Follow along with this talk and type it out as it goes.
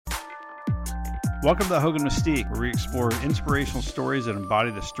Welcome to the Hogan Mystique, where we explore inspirational stories that embody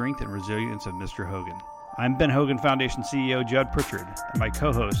the strength and resilience of Mr. Hogan. I'm Ben Hogan Foundation CEO Judd Pritchard, and my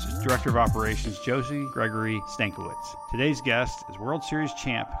co-host is Director of Operations Josie Gregory-Stankiewicz. Today's guest is World Series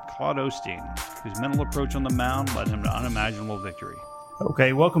champ Claude Osteen, whose mental approach on the mound led him to unimaginable victory.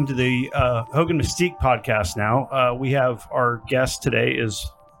 Okay, welcome to the Hogan Mystique Podcast now. We have our guest today is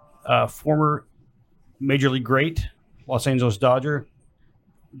former Major League great, Los Angeles Dodger,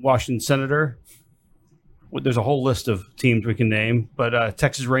 Washington Senator. There's a whole list of teams we can name, but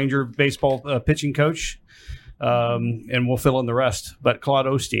Texas Ranger baseball pitching coach, and we'll fill in the rest. But Claude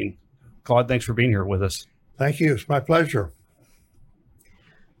Osteen. Claude, thanks for being here with us. Thank you. It's my pleasure.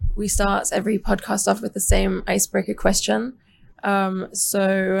 We start every podcast off with the same icebreaker question.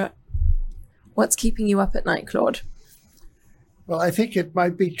 So what's keeping you up at night, Claude? Well, I think it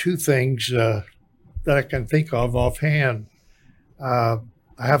might be two things that I can think of offhand. I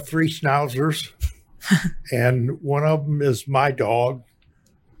have 3 schnauzers, and one of them is my dog.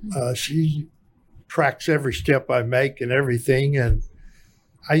 She tracks every step I make and everything, and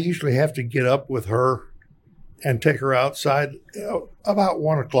I usually have to get up with her and take her outside about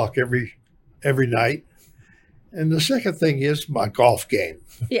 1 o'clock every night. And the second thing is my golf game.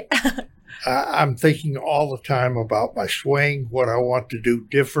 Yeah. I'm thinking all the time about my swing, what I want to do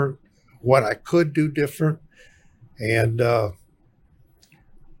different, what I could do different. And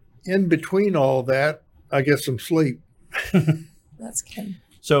in between all that, I get some sleep. That's good.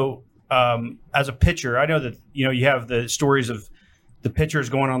 So as a pitcher, I know that you have the stories of the pitchers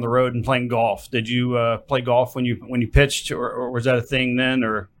going on the road and playing golf. Did you play golf when you pitched, or was that a thing then?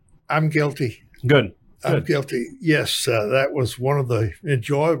 Or I'm guilty. Good. I'm guilty. Yes, that was one of the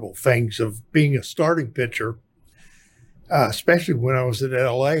enjoyable things of being a starting pitcher, especially when I was at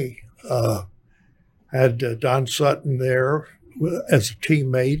L.A. Had Don Sutton there as a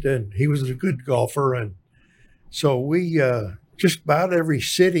teammate, and he was a good golfer. And so we just about every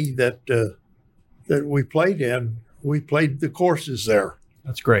city that we played in, we played the courses there.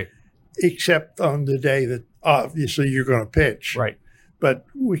 That's great. Except on the day that obviously you're going to pitch. Right. But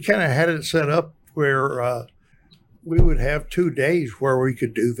we kind of had it set up where we would have 2 days where we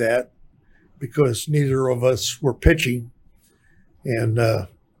could do that because neither of us were pitching. And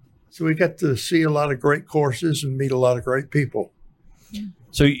so we got to see a lot of great courses and meet a lot of great people.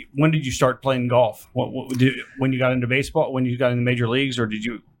 So when did you start playing golf? When you got into baseball, when you got into major leagues, or did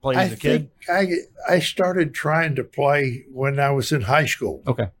you play as a kid? I started trying to play when I was in high school.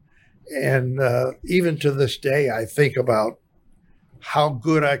 Okay. And even to this day, I think about how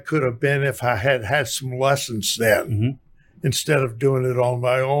good I could have been if I had had some lessons then instead of doing it on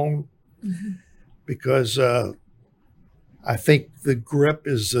my own. Mm-hmm. Because I think the grip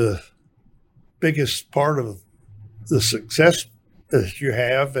is the biggest part of the success that you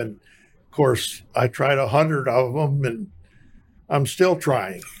have. And of course, I tried 100 of them and I'm still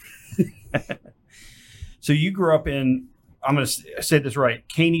trying. So you grew up in, I'm going to say this right,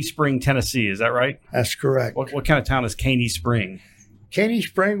 Caney Spring, Tennessee. Is that right? That's correct. What kind of town is Caney Spring? Caney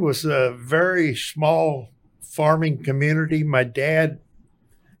Spring was a very small farming community. My dad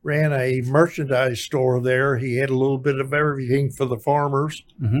ran a merchandise store there. He had a little bit of everything for the farmers.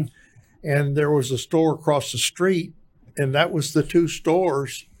 Mm-hmm. And there was a store across the street, and that was the 2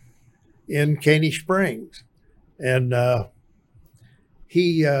 stores in Caney Springs. And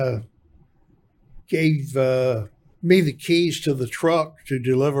he gave me the keys to the truck to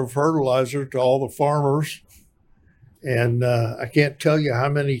deliver fertilizer to all the farmers. And I can't tell you how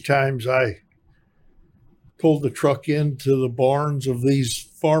many times I pulled the truck into the barns of these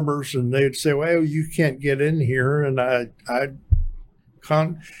farmers, and they'd say, well, you can't get in here. And I'd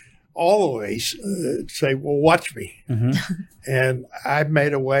always say, well, watch me. Mm-hmm. And I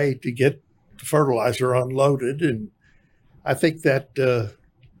made a way to get the fertilizer unloaded. And I think that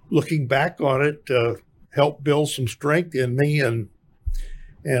looking back on it helped build some strength in me. And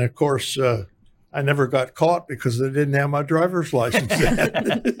of course, I never got caught because they didn't have my driver's license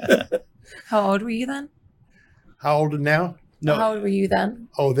then. How old were you then? How old now? No. How old were you then?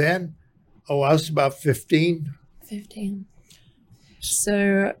 Oh, then? I was about 15. 15.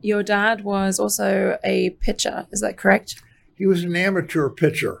 So your dad was also a pitcher, is that correct? He was an amateur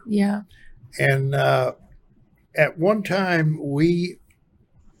pitcher. Yeah. And at one time, we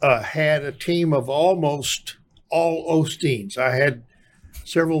had a team of almost all Osteens. I had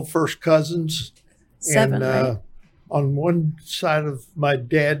several first cousins. 7, and right? On one side of my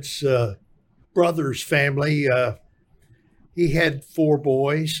dad's brother's family, he had 4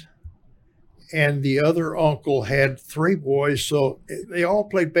 boys, and the other uncle had 3 boys, so they all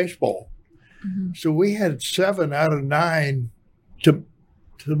played baseball. Mm-hmm. So we had 7 out of 9 to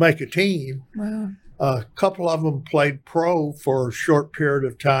to make a team. Wow. A couple of them played pro for a short period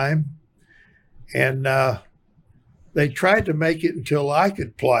of time, and they tried to make it until I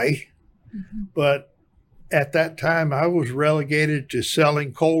could play. Mm-hmm. But at that time, I was relegated to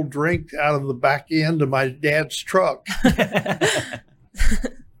selling cold drink out of the back end of my dad's truck.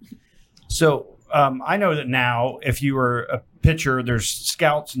 So I know that now, if you were a pitcher, there's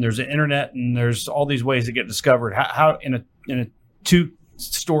scouts and there's the internet and there's all these ways to get discovered. How in a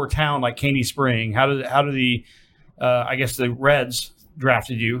two-store town like Caney Spring, how do the I guess the Reds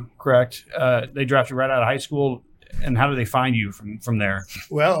drafted you, correct? They drafted right out of high school, and how do they find you from there?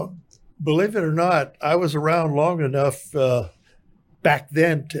 Well, believe it or not, I was around long enough back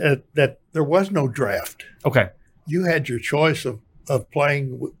then that there was no draft. Okay. You had your choice of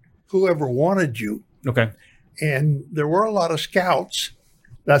playing whoever wanted you. Okay. And there were a lot of scouts.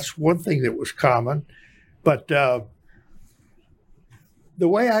 That's one thing that was common. But the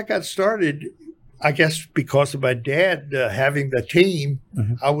way I got started, I guess because of my dad having the team,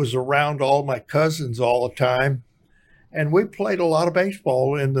 mm-hmm. I was around all my cousins all the time. And we played a lot of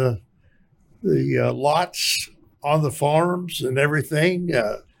baseball in the lots on the farms and everything.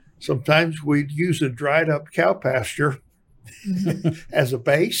 Sometimes we'd use a dried up cow pasture as a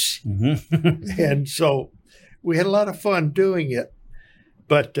base. Mm-hmm. And so we had a lot of fun doing it.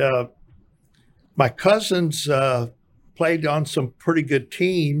 But my cousins played on some pretty good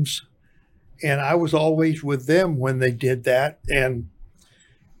teams, and I was always with them when they did that. And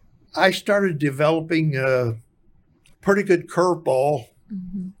I started developing a pretty good curveball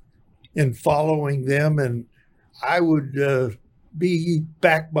mm-hmm. in following them. And I would be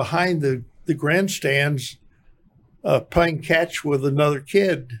back behind the grandstands playing catch with another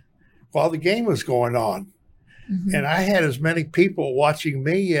kid while the game was going on. Mm-hmm. And I had as many people watching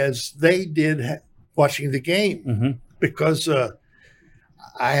me as they did watching the game mm-hmm. because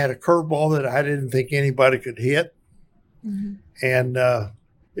I had a curveball that I didn't think anybody could hit. Mm-hmm. And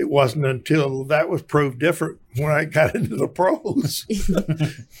it wasn't until that was proved different when I got into the pros.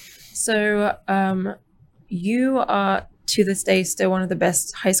 So you are, to this day, still one of the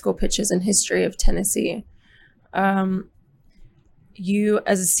best high school pitchers in history of Tennessee. You,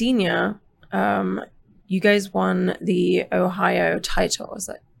 as a senior, you guys won the Ohio title, is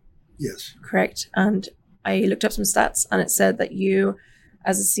that yes, correct? And I looked up some stats, and it said that you,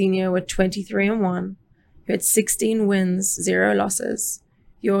 as a senior, were 23-1. You had 16 wins, 0 losses.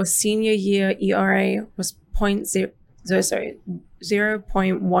 Your senior year ERA was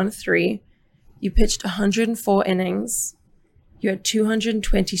 0.13. You pitched 104 innings. You had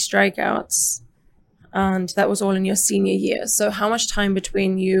 220 strikeouts, and that was all in your senior year. So how much time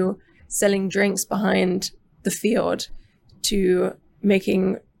between you selling drinks behind the field to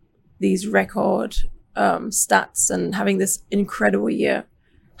making these record stats and having this incredible year,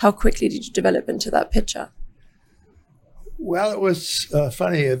 how quickly did you develop into that pitcher? Well, it was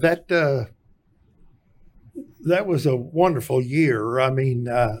funny. That was a wonderful year. I mean,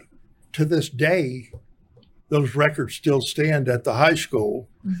 to this day, those records still stand at the high school.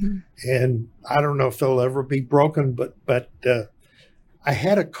 Mm-hmm. And I don't know if they'll ever be broken, but I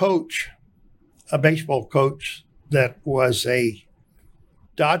had a baseball coach that was a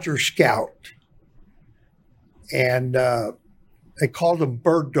Dodger scout. And they called them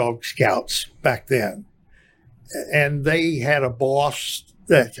bird dog scouts back then. And they had a boss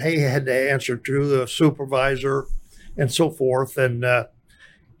that they had to answer to, the supervisor and so forth. And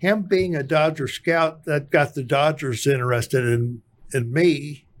him being a Dodger scout, that got the Dodgers interested in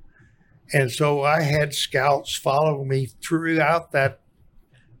me. And so I had scouts follow me throughout that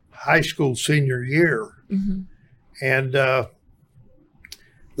high school senior year. Mm-hmm. And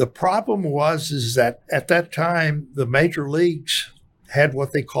the problem is that at that time, the major leagues had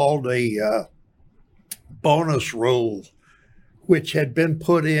what they called a bonus rule, which had been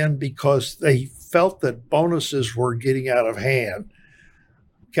put in because they felt that bonuses were getting out of hand.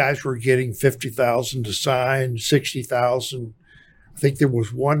 Guys were getting $50,000 to sign, $60,000. I think there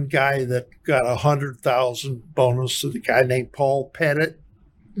was one guy that got $100,000 bonus, the guy named Paul Pettit.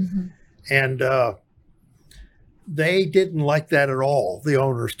 Mm-hmm. And they didn't like that at all. The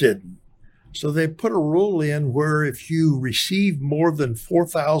owners didn't. So they put a rule in where if you received more than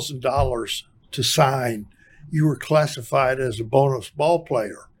 $4,000 to sign, you were classified as a bonus ball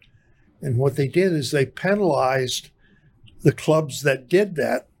player. And what they did is they penalized the clubs that did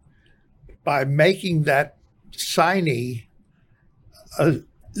that by making that signee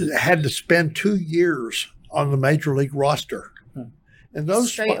had to spend 2 years on the major league roster. And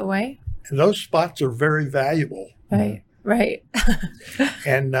those straight away. And those spots are very valuable. Right.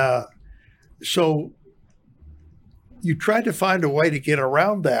 And so you tried to find a way to get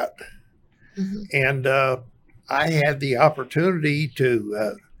around that. Mm-hmm. And I had the opportunity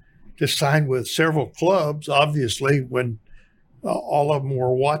to sign with several clubs, obviously, when all of them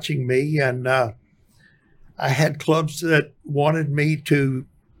were watching me. And I had clubs that wanted me to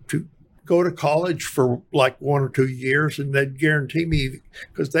go to college for like 1 or 2 years, and they'd guarantee me,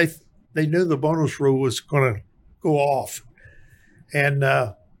 because they knew the bonus rule was going to go off. And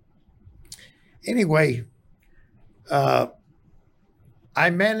anyway, I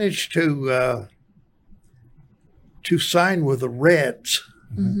managed to sign with the Reds,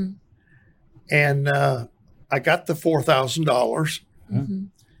 Mm-hmm. and I got the $4,000, Mm-hmm.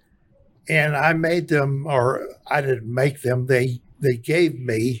 and I made them, or I didn't make them. They gave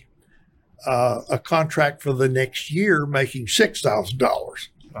me a contract for the next year, making $6,000,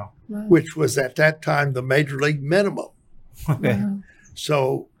 Wow. which was at that time the major league minimum. Okay. Wow.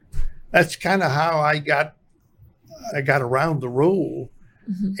 So that's kind of how I got around the rule.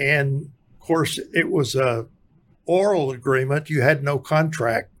 Mm-hmm. And of course, it was a oral agreement. You had no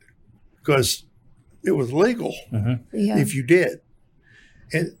contract because it was legal Yeah. if you did.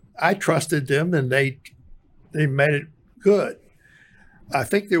 And I trusted them, and they made it good. I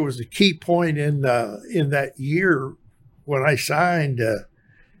think there was a key point in that year when I signed.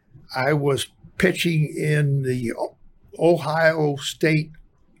 I was pitching in the Ohio State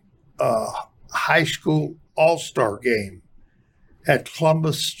high school all-star game at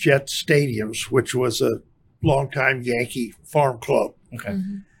Columbus Jet Stadiums, which was a longtime Yankee farm club. Okay.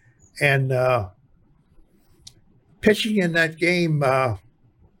 Mm-hmm. And pitching in that game, I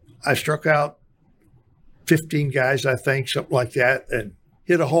struck out 15 guys, I think, something like that, and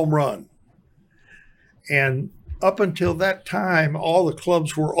hit a home run. And up until that time, all the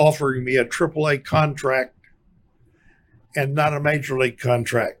clubs were offering me a AAA contract and not a major league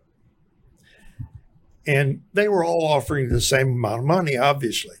contract. And they were all offering the same amount of money,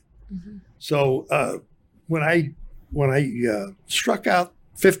 obviously. Mm-hmm. So when I struck out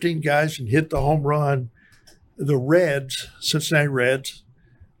 15 guys and hit the home run, the Reds, Cincinnati Reds,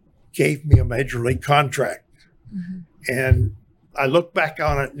 gave me a major league contract. Mm-hmm. And I look back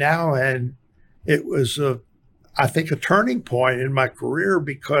on it now, and it was, I think, a turning point in my career,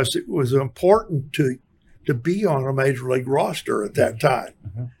 because it was important to be on a major league roster at that time,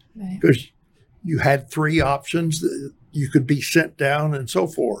 Right. because you had 3 options that you could be sent down and so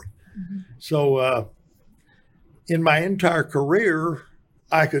forth. Mm-hmm. So in my entire career,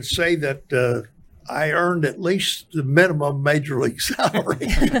 I could say that I earned at least the minimum major league salary.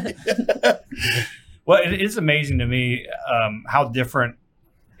 Well, it is amazing to me how different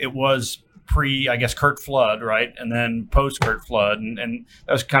it was I guess, Curt Flood, right? And then post-Curt Flood. And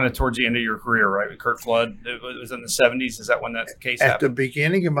that was kind of towards the end of your career, right? With Curt Flood, it was in the 70s. Is that when that case At happened? the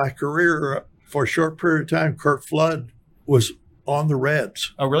beginning of my career, for a short period of time, Curt Flood was on the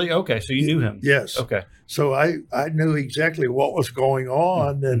Reds. Oh, really? Okay. So you knew him. Yes. Okay. So I knew exactly what was going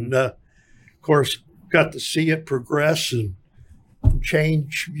on. And, of course, got to see it progress and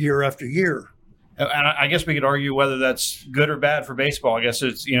change year after year. And I guess we could argue whether that's good or bad for baseball. I guess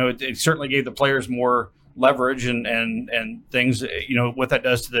it's, it certainly gave the players more leverage and things, what that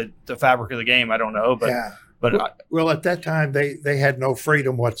does to the fabric of the game. I don't know. But, yeah. But at that time, they had no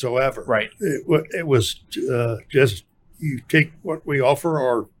freedom whatsoever. Right. It was just, you take what we offer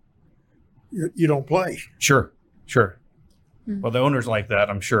or you don't play. Sure. Well, the owners like that,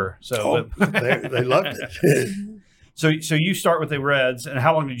 I'm sure. So they loved it. So you start with the Reds, and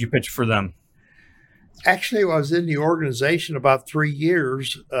how long did you pitch for them? Actually, I was in the organization about 3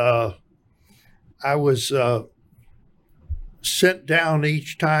 years. I was sent down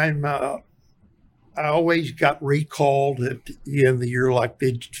each time. I always got recalled at the end of the year, like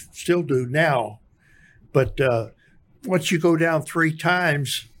they still do now. But once you go down 3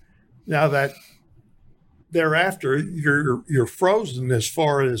 times, now that thereafter you're frozen as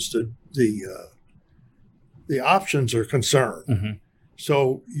far as the options are concerned. Mm-hmm.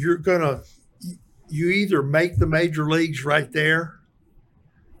 So you either make the major leagues right there,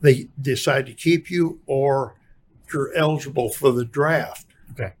 they decide to keep you, or you're eligible for the draft.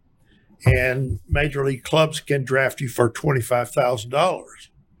 Okay. And major league clubs can draft you for $25,000.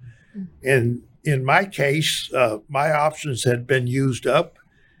 And in my case, my options had been used up.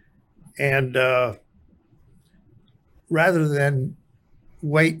 And rather than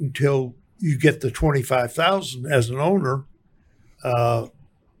wait until you get the $25,000 as an owner,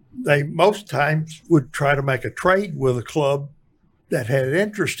 they most times would try to make a trade with a club that had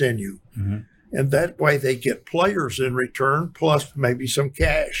interest in you. Mm-hmm. And that way they get players in return, plus maybe some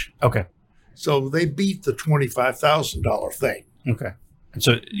cash. Okay. So they beat the $25,000 thing. Okay. And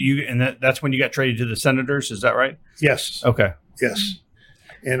so that's when you got traded to the Senators. Is that right? Yes. Okay. Yes.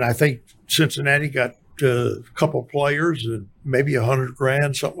 And I think Cincinnati got a couple players and maybe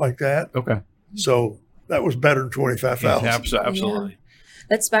 $100,000, something like that. Okay. So that was better than 25,000. Yeah, absolutely. Yeah.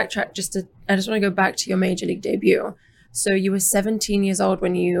 Let's backtrack I just want to go back to your major league debut. So you were 17 years old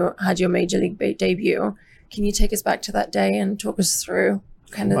when you had your major league debut. Can you take us back to that day and talk us through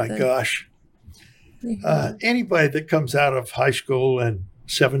kind of My gosh. Anybody that comes out of high school and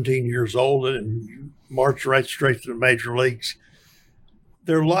 17 years old and you march right straight to the major leagues,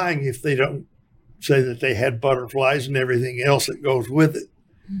 they're lying if they don't say that they had butterflies and everything else that goes with it.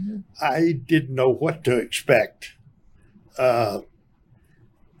 Mm-hmm. I didn't know what to expect. I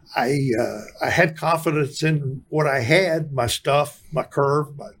had confidence in what I had, my stuff, my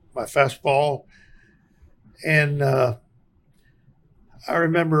curve, my fastball. And I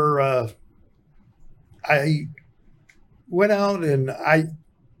remember I went out and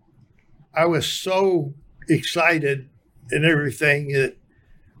I was so excited and everything that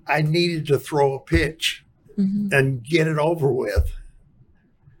I needed to throw a pitch and get it over with.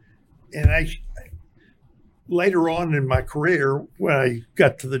 And later on in my career, when I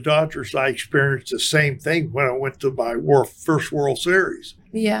got to the Dodgers, I experienced the same thing when I went to my first World Series.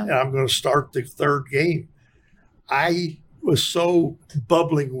 Yeah. And I'm going to start the third game. I was so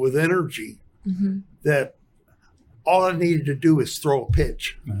bubbling with energy that all I needed to do is throw a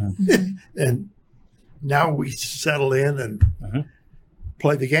pitch. And now we settle in and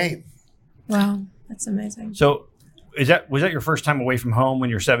play the game. Wow, that's amazing. So was that your first time away from home when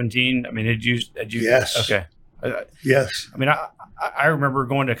you're 17? I mean, did you? Yes. Okay. Yes. I mean, I remember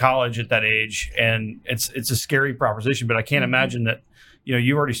going to college at that age, and it's a scary proposition, but I can't imagine that,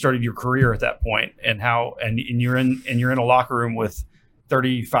 you already started your career at that point, and you're in a locker room with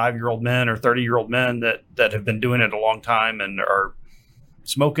 35-year-old men or 30-year-old men that have been doing it a long time and are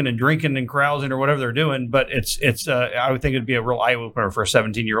smoking and drinking and carousing or whatever they're doing. But it's I would think it'd be a real eye opener for a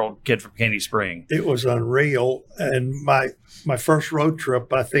 17-year-old kid from Candy Spring. It was unreal. And my first road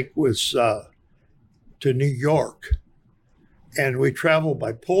trip, I think, was to New York. And we traveled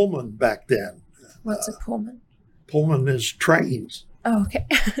by Pullman back then. What's a Pullman? Pullman is trains. Oh, okay.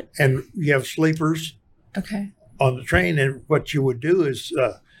 And you have sleepers on the train. And what you would do is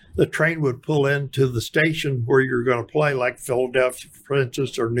the train would pull into the station where you're going to play, like Philadelphia, for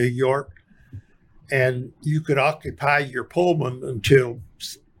instance, or New York. And you could occupy your Pullman until,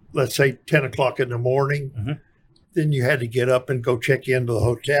 let's say, 10 o'clock in the morning. Then you had to get up and go check into the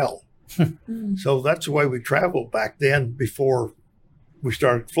hotel. So that's the way we traveled back then before we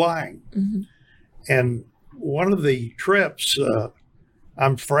started flying. And one of the trips,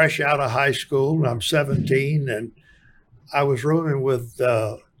 I'm fresh out of high school and I'm 17, and I was rooming with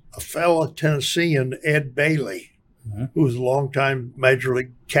a fellow Tennessean, Ed Bailey, who was a longtime major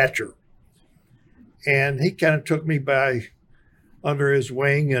league catcher. And he kind of took me by under his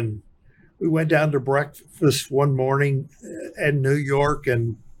wing, and we went down to breakfast one morning in New York,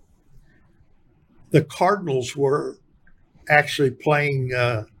 and the Cardinals were actually playing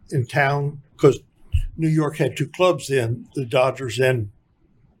in town because New York had two clubs then, the Dodgers and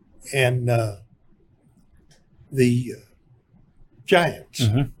the Giants.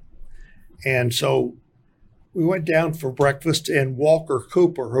 And so we went down for breakfast, and Walker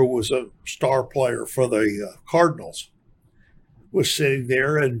Cooper, who was a star player for the Cardinals, was sitting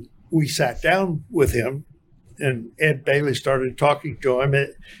there, and we sat down with him, and Ed Bailey started talking to him.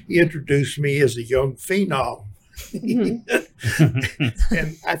 And he introduced me as a young phenom.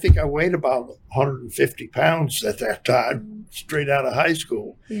 And I think I weighed about 150 pounds at that time, straight out of high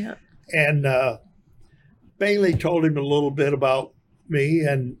school. Yeah. And Bailey told him a little bit about me,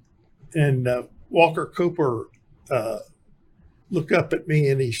 and Walker Cooper looked up at me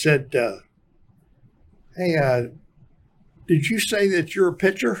and he said, hey, did you say that you're a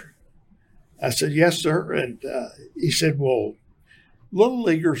pitcher? I said, yes, sir. And he said, well, little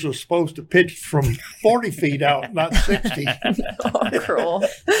leaguers are supposed to pitch from 40 feet out, not 60. Oh, cruel.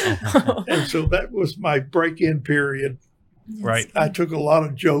 And so that was my break-in period. Right. I took a lot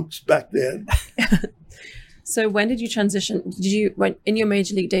of jokes back then. So when did you transition? When in your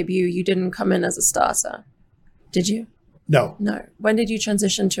major league debut, you didn't come in as a starter, did you? No. No. When did you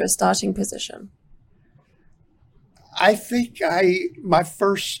transition to a starting position? I think my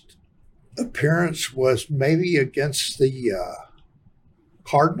first appearance was maybe against the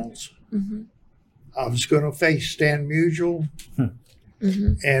Cardinals. I was going to face Stan Musial,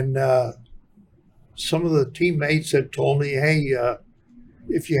 and some of the teammates had told me, hey,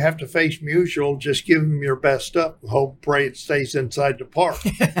 if you have to face Musial, just give them your best stuff and hope, pray it stays inside the park.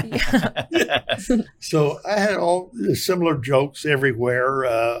 So I had all the similar jokes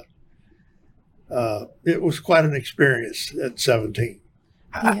everywhere. It was quite an experience at 17.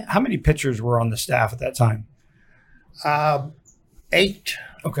 How many pitchers were on the staff at that time? 8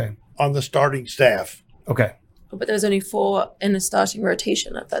 Okay. on the starting staff. Okay. But there was only 4 in a starting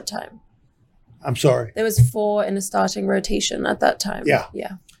rotation at that time. I'm sorry. There was 4 in a starting rotation at that time. Yeah.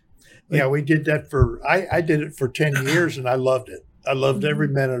 Yeah. Yeah, we did that I did it for 10 years and I loved it. I loved every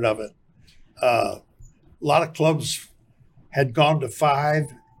minute of it. A lot of clubs had gone to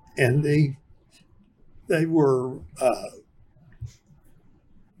 5 and they were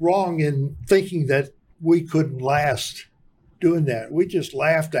wrong in thinking that we couldn't last doing that. We just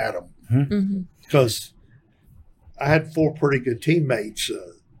laughed at them because I had 4 pretty good teammates,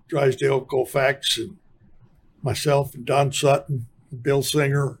 Drysdale Colfax and myself and Don Sutton, and Bill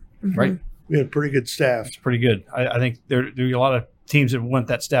Singer. Right. We had a pretty good staff. It's pretty good. I think there are a lot of teams that want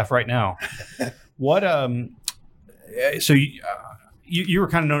that staff right now. What so you were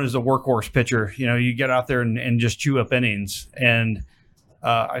kind of known as the workhorse pitcher. You know, you get out there and just chew up innings. And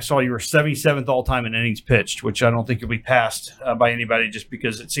I saw you were 77th all time in innings pitched, which I don't think you'll be passed by anybody, just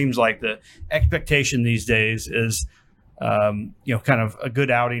because it seems like the expectation these days is, kind of a good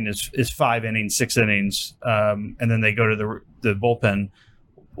outing is 5 innings, 6 innings, and then they go to the bullpen.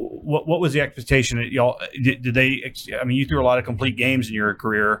 What was the expectation that y'all did they? I mean, you threw a lot of complete games in your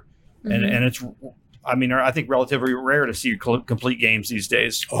career, and it's. I think relatively rare to see complete games these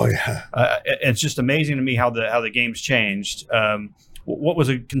days. Oh yeah, it's just amazing to me how the game's changed. What was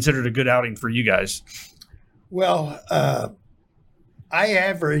considered a good outing for you guys? Well, I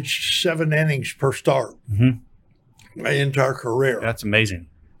averaged 7 innings per start my entire career. That's amazing,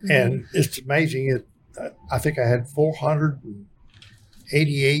 and it's amazing. I think I had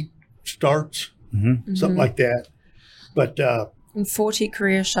 488 starts, something like that. But and 40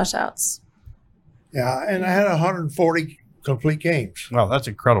 career shutouts. Yeah, and I had 140 complete games. Wow, that's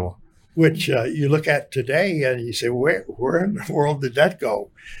incredible. Which you look at today and you say, where in the world did that go?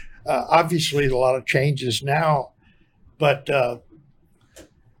 Obviously, a lot of changes now, but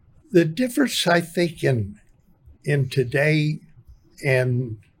the difference, I think, in today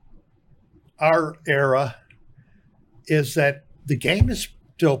and our era is that the game is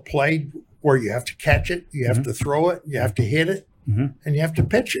still played where you have to catch it, you have to throw it, you have to hit it, and you have to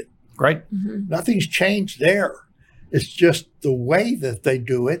pitch it. Right. Nothing's changed there. It's just the way that they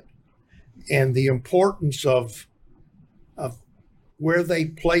do it and the importance of where they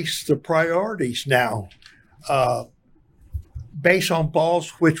place the priorities now. Base on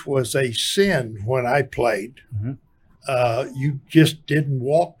balls, which was a sin when I played, you just didn't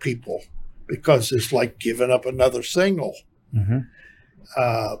walk people because it's like giving up another single.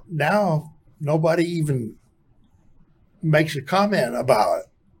 Now, nobody even makes a comment about it.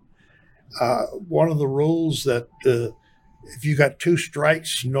 One of the rules that if you got 2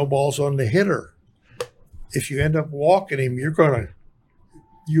 strikes, no balls on the hitter. If you end up walking him, you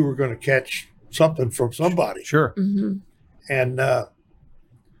were going to catch something from somebody. Sure. And a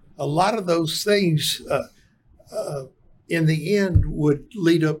lot of those things in the end would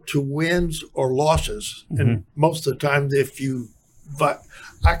lead up to wins or losses. And most of the time,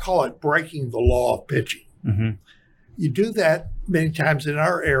 I call it breaking the law of pitching. You do that many times in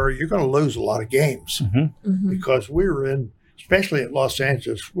our era, you're going to lose a lot of games because we were in, especially at Los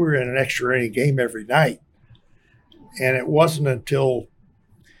Angeles, we were in an extra inning game every night. And it wasn't until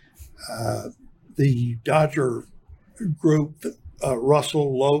the Dodger group,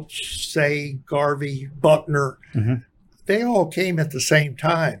 Russell, Lopes, Say, Garvey, Buckner, they all came at the same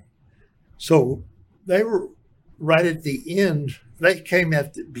time. So they were right at the end. They came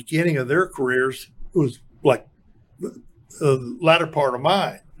at the beginning of their careers. It was like the latter part of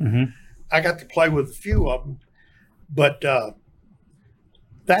mine. I got to play with a few of them, but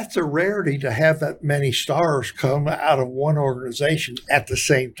that's a rarity to have that many stars come out of one organization at the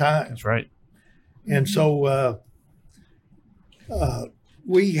same time. That's right. And so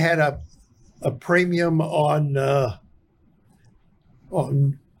we had a premium on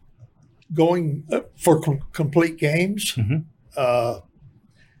going for complete games.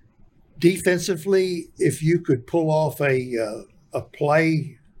 Defensively, if you could pull off a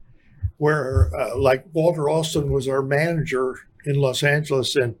play where, like Walter Austin was our manager in Los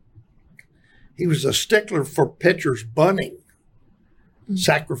Angeles, and he was a stickler for pitchers bunting,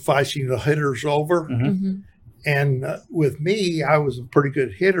 sacrificing the hitters over. And with me, I was a pretty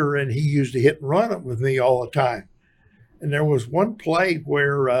good hitter, and he used to hit and run it with me all the time. And there was one play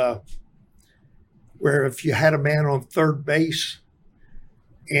where if you had a man on third base,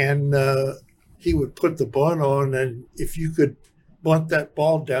 and he would put the bunt on, and if you could bunt that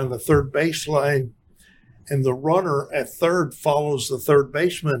ball down the third baseline, and the runner at third follows the third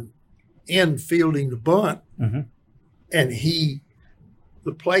baseman in fielding the bunt, and the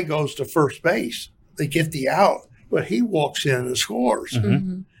play goes to first base. They get the out, but he walks in and scores.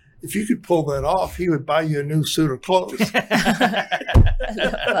 If you could pull that off, he would buy you a new suit of clothes. I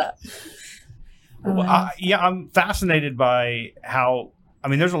love that. Well, I'm fascinated by how,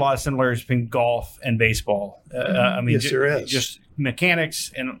 there's a lot of similarities between golf and baseball. Yes, there is. Just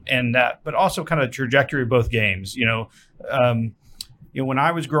mechanics and that, but also kind of the trajectory of both games. When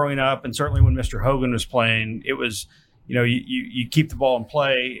I was growing up, and certainly when Mr. Hogan was playing, it was, you keep the ball in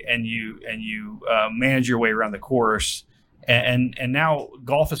play and you manage your way around the course. And now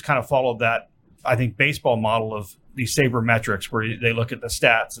golf has kind of followed that, I think, baseball model of these sabermetrics, where they look at the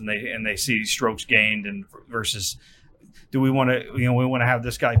stats and they see strokes gained, and versus, do we want to have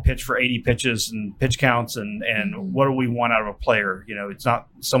this guy pitch for 80 pitches and pitch counts, and what do we want out of a player? It's not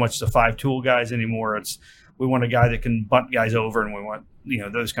so much the 5 tool guys anymore. It's, we want a guy that can bunt guys over, and we want,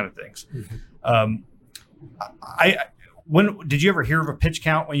 those kind of things. When did you ever hear of a pitch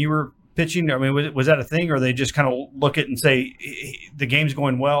count when you were pitching? Was that a thing, or they just kind of look at it and say, the game's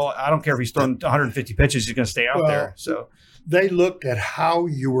going well, I don't care if he's thrown 150 pitches, he's going to stay out there? So they looked at how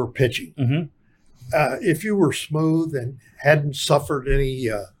you were pitching. If you were smooth and hadn't suffered any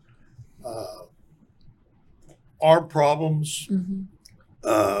arm problems,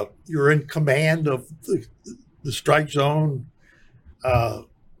 you're in command of the strike zone,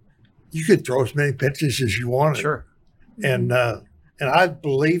 you could throw as many pitches as you wanted. Sure. And I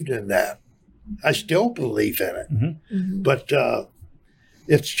believed in that. I still believe in it. But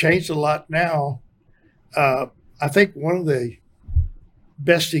it's changed a lot now. I think one of the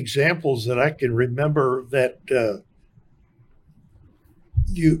best examples that I can remember that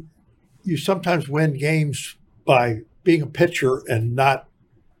you sometimes win games by being a pitcher and not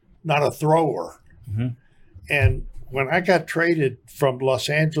a thrower. And when I got traded from Los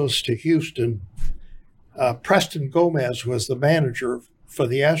Angeles to Houston, Preston Gomez was the manager for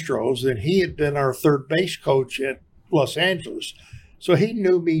the Astros, and he had been our third base coach at Los Angeles. So he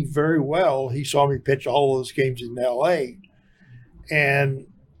knew me very well. He saw me pitch all those games in L.A., and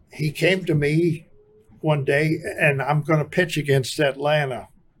he came to me one day, and I'm going to pitch against Atlanta.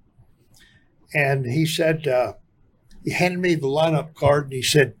 And he said, he handed me the lineup card, and he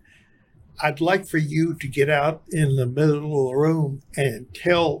said, I'd like for you to get out in the middle of the room and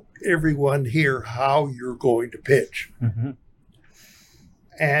tell everyone here how you're going to pitch.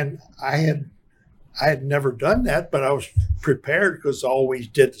 And I had never done that, but I was prepared because I always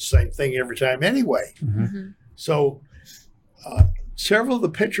did the same thing every time anyway. So several of the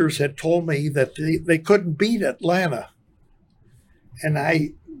pitchers had told me that they couldn't beat Atlanta. And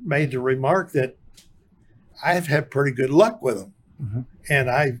I made the remark that I've had pretty good luck with them. And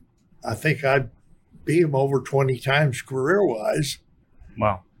I think I beat them over 20 times career-wise.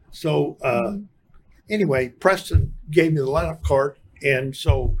 Wow. So anyway, Preston gave me the lineup card, and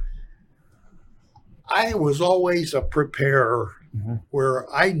so I was always a preparer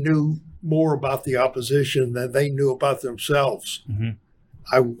where I knew more about the opposition than they knew about themselves.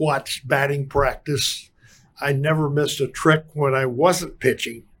 I watched batting practice. I never missed a trick when I wasn't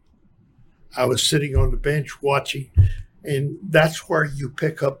pitching. I was sitting on the bench watching, and that's where you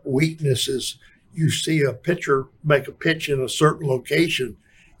pick up weaknesses. You see a pitcher make a pitch in a certain location,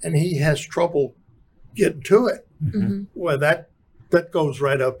 and he has trouble getting to it. Well, that goes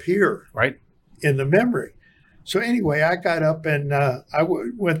right up here, right in the memory. So anyway, I got up and I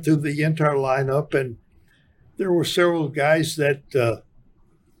went through the entire lineup, and there were several guys that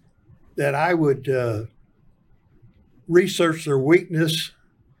I would research their weakness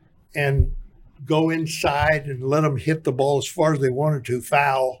and go inside and let them hit the ball as far as they wanted to,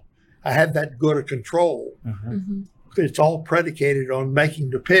 foul. I had that good a control. It's all predicated on making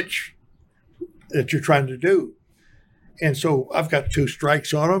the pitch that you're trying to do. And so I've got 2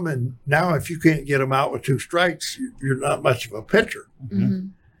 strikes on them, and now if you can't get them out with 2 strikes, you're not much of a pitcher.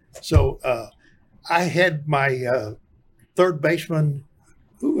 So I had my third baseman,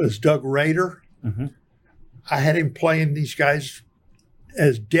 who was Doug Rader. I had him playing these guys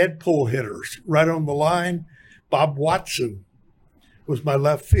as dead pull hitters right on the line. Bob Watson was my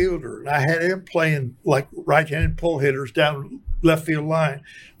left fielder, and I had him playing like right-handed pull hitters down left field line.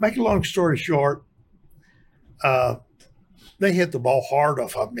 Make a long story short, they hit the ball hard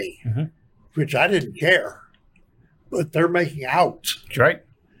off of me, which I didn't care, but they're making outs. That's right.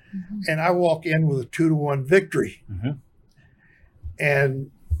 And I walk in with a 2-1 victory.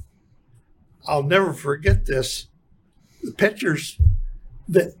 And I'll never forget this. The pitchers,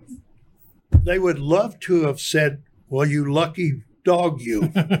 that they would love to have said, well, you lucky dog,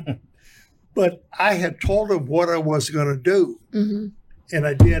 you. But I had told them what I was going to do, and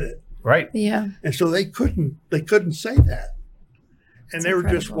I did it. Right. Yeah. And so they couldn't say that. And That's they were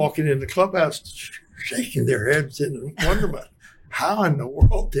just incredible. walking in the clubhouse, shaking their heads in wonderment. How in the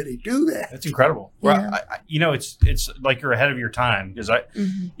world did he do that? That's incredible. Yeah. Well, it's like you're ahead of your time because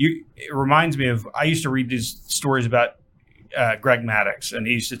it reminds me of, I used to read these stories about Greg Maddox, and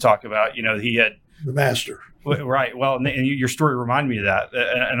he used to talk about, he had The master. right. Well, and your story reminded me of that.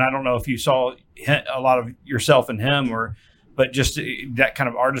 And I don't know if you saw a lot of yourself in him but just that kind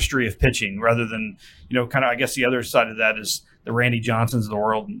of artistry of pitching rather than, kind of, I guess the other side of that is the Randy Johnsons of the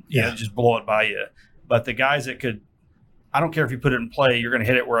world, just blow it by you. But the guys that could, I don't care if you put it in play, you're going to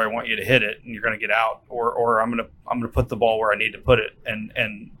hit it where I want you to hit it and you're going to get out, or I'm going to put the ball where I need to put it.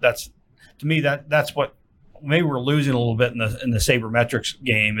 And that's, to me, that's what maybe we're losing a little bit in the sabermetrics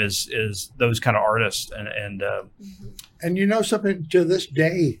game is those kind of artists. And you know something, to this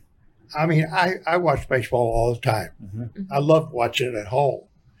day, I mean, I watch baseball all the time. I love watching it at home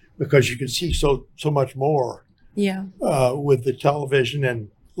because you can see so much more with the television and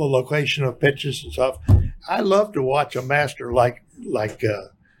the location of pitches and stuff. I love to watch a master like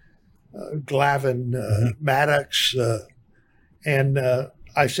Glavine, Maddox, and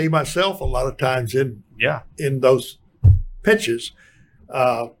I see myself a lot of times in those pitches.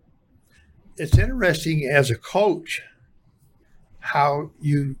 It's interesting as a coach how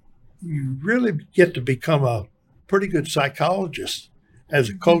you really get to become a pretty good psychologist as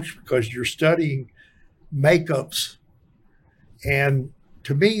a coach because you're studying makeups. And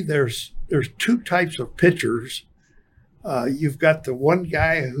to me, there's two types of pitchers. You've got the one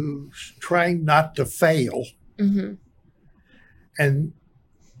guy who's trying not to fail, and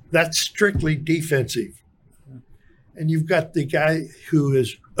that's strictly defensive. And you've got the guy who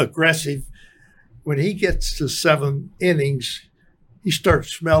is aggressive. When he gets to 7 innings, he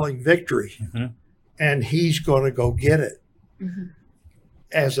starts smelling victory, and he's going to go get it.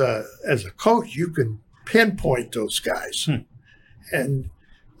 As a coach, you can pinpoint those guys, and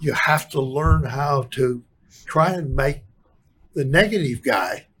you have to learn how to try and make the negative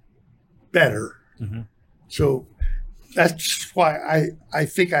guy better. So that's why I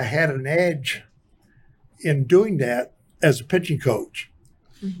think I had an edge in doing that as a pitching coach.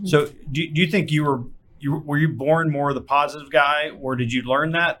 So do you think were you born more the positive guy, or did you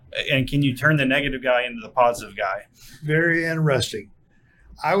learn that? And can you turn the negative guy into the positive guy? Very interesting.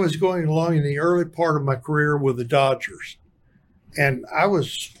 I was going along in the early part of my career with the Dodgers, and I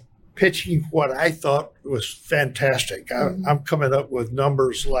was pitching what I thought was fantastic. I'm coming up with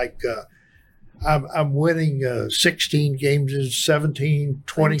numbers like I'm winning 16 games in 17,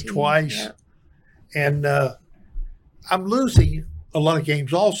 20 twice. And I'm losing a lot of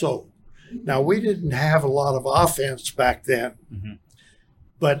games also. Now, we didn't have a lot of offense back then,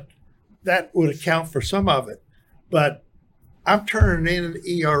 but that would account for some of it. But I'm turning in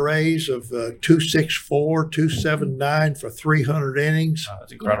ERAs of 2.64, 2.79 for 300 innings.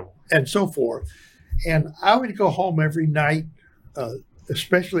 That's incredible. And so forth. And I would go home every night,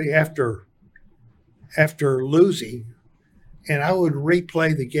 especially after losing, and I would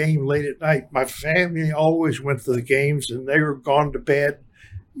replay the game late at night. My family always went to the games, and they were gone to bed.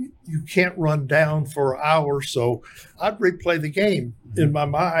 You can't run down for hours, so I'd replay the game in my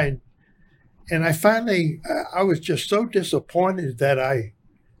mind. And I was just so disappointed that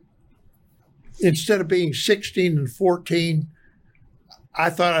instead of being 16-14, I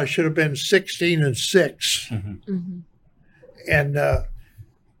thought I should have been 16-6. And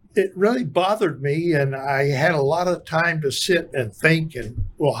it really bothered me, and I had a lot of time to sit and think, and,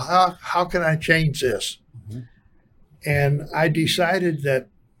 well, how can I change this? And I decided that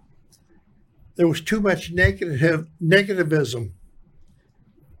there was too much negativism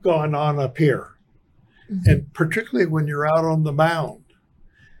going on up here, and particularly when you're out on the mound.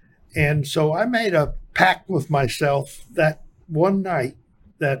 And so I made a pact with myself that one night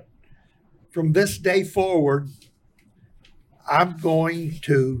that from this day forward, I'm going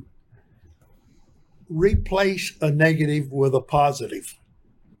to replace a negative with a positive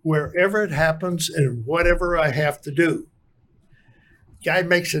wherever it happens and whatever I have to do. Guy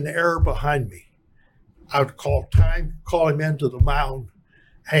makes an error behind me. I would call him into the mound.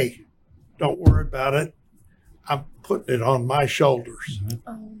 Hey, don't worry about it. I'm putting it on my shoulders.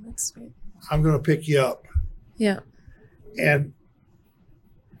 Oh, that's sweet. I'm going to pick you up. Yeah. And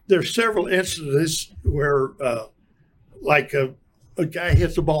there's several instances where, like a guy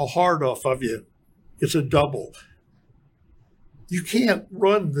hits the ball hard off of you, it's a double. You can't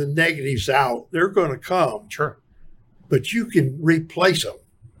run the negatives out. They're going to come. Sure. But you can replace them.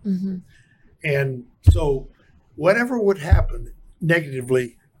 Mm-hmm. And so whatever would happen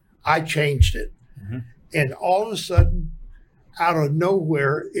negatively, I changed it. Mm-hmm. And all of a sudden, out of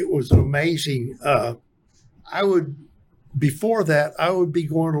nowhere, it was amazing. Before that, I would be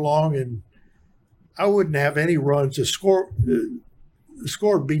going along and I wouldn't have any runs. The score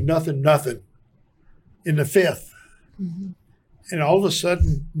would be nothing in the fifth. Mm-hmm. And all of a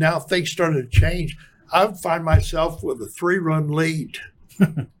sudden, now things started to change. I would find myself with a 3-run lead,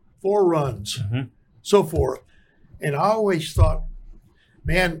 4 runs, Mm-hmm. so forth. And I always thought,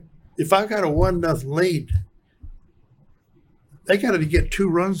 man, if I got a 1-0 lead, they got to get 2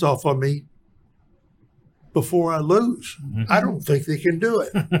 runs off on me before I lose. Mm-hmm. I don't think they can do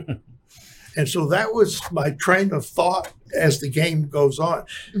it. And so that was my train of thought as the game goes on.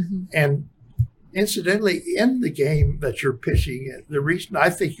 Mm-hmm. And incidentally, in the game that you're pitching, the reason I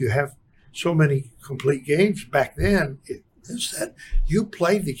think you have so many complete games back then is that you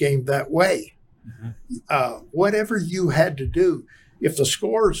played the game that way. Mm-hmm. Whatever you had to do, if the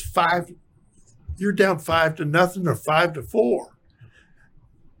score is 5, you're down 5-0 or 5-4.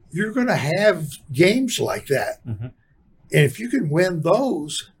 You're going to have games like that. Mm-hmm. And if you can win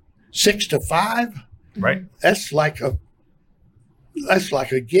those 6-5, Right. that's like a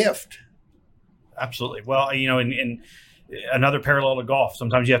gift. Absolutely. Well, in another parallel to golf,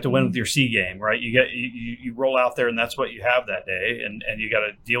 sometimes you have to win with your C game, right? You roll out there and that's what you have that day, and you got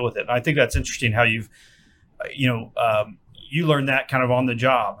to deal with it. And I think that's interesting how you've, you learned that kind of on the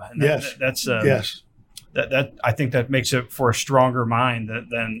job. And Yes. Yes. That I think that makes it for a stronger mind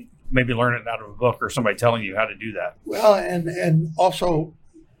than maybe learning it out of a book or somebody telling you how to do that. Well, and also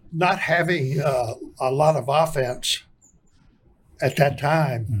not having a lot of offense at that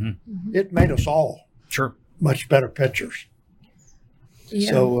time, Mm-hmm. it made us all Sure. much better pitchers.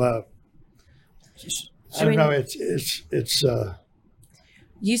 Yeah. So I mean- know it's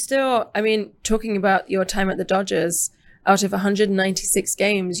You still, talking about your time at the Dodgers, out of 196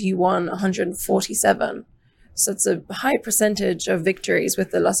 games, you won 147. So it's a high percentage of victories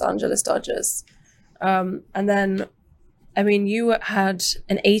with the Los Angeles Dodgers. And then, you had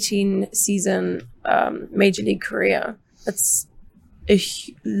an 18-season major league career. That's a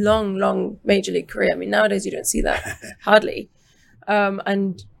long major league career. Nowadays you don't see that hardly.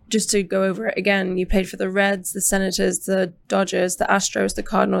 And just to go over it again, you played for the Reds, the Senators, the Dodgers, the Astros, the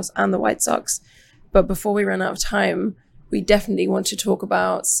Cardinals, and the White Sox. But before we run out of time, we definitely want to talk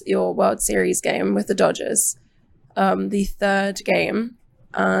about your World Series game with the Dodgers, the third game.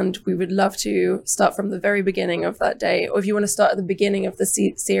 And we would love to start from the very beginning of that day, or if you want to start at the beginning of the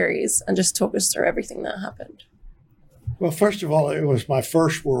series and just talk us through everything that happened. well, first of all, it was my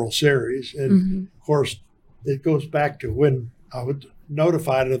first World Series. And Mm-hmm. of course, it goes back to when I was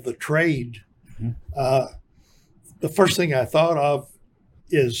notified of the trade. Mm-hmm. The first thing I thought of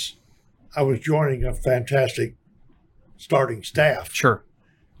is I was joining a fantastic starting staff, Sure.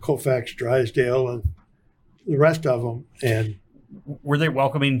 Koufax, Drysdale, and the rest of them. And Were they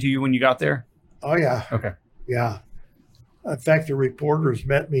welcoming to you when you got there? oh yeah, Okay. yeah. In fact, the reporters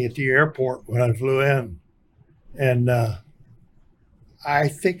met me at the airport when I flew in, and I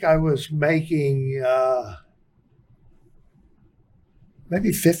think I was making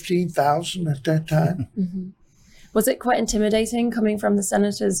maybe 15,000 at that time. Mm-hmm. Was it quite intimidating coming from the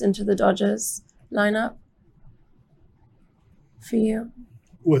Senators into the Dodgers lineup for you?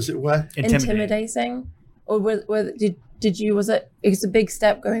 Was it what? Intimidating? Or was it a big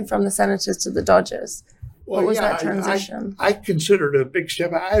step going from the Senators to the Dodgers? What was that transition? I considered it a big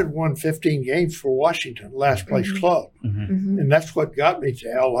step. I had won 15 games for Washington, last place club, Mm-hmm. Mm-hmm. and that's what got me to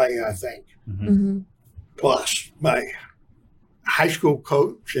LA, I think. Mm-hmm. Mm-hmm. Plus, my high school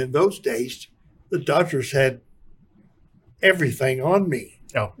coach in those days, the Dodgers had everything on me.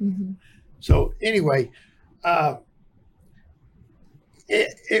 Oh. Mm-hmm. So anyway,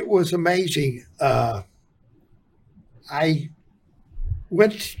 it was amazing. I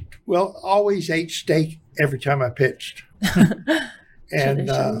always ate steak every time I pitched. And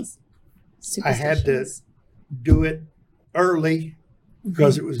Traditions. I had to Superstitions. do it early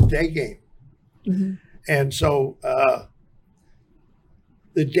because it was a day game. Mhm. And so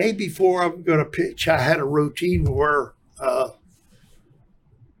the day before I'm going to pitch, I had a routine where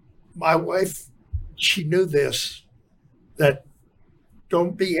my wife, she knew this, that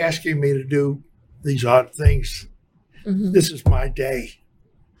don't be asking me to do these odd things. Mhm. This is my day.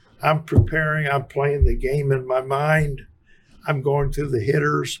 I'm preparing. I'm playing the game in my mind. I'm going through the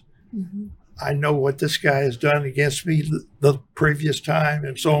hitters. Mhm. I know what this guy has done against me the previous time,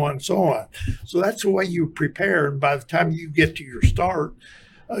 and so on and so on. So that's the way you prepare. And by the time you get to your start,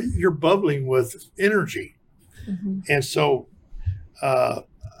 you're bubbling with energy. Mhm. And so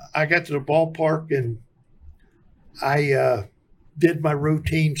I got to the ballpark and I did my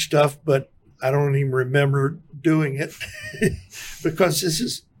routine stuff, but I don't even remember doing it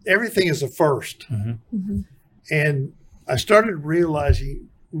because everything is a first. Mm-hmm. Mm-hmm. And I started realizing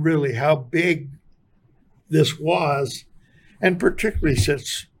really how big this was, and particularly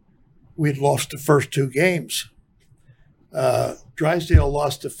since we'd lost the first two games. Drysdale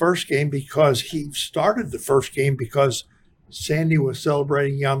lost the first game because he started the first game because Sandy was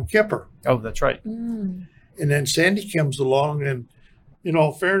celebrating Yom Kippur. Oh, that's right. Mm. And then Sandy comes along, and in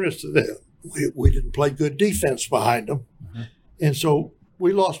all fairness to them, we didn't play good defense behind them. Mm-hmm. And so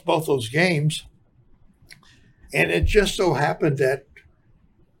we lost both those games. And it just so happened that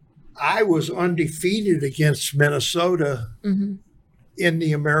I was undefeated against Minnesota Mm-hmm. in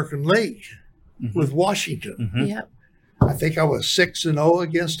the American League Mm-hmm. with Washington. Mm-hmm. Yep. I think I was 6-0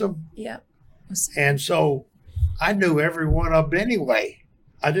 against them. Yep. And so I knew every one of them anyway.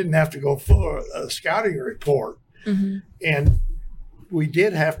 I didn't have to go for a scouting report. Mm-hmm. And we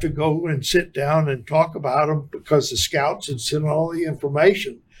did have to go and sit down and talk about them because the scouts had sent all the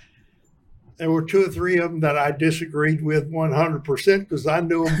information. There were 2 or 3 of them that I disagreed with 100% because I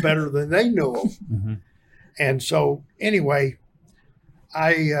knew them better than they knew them. Mm-hmm. And so anyway,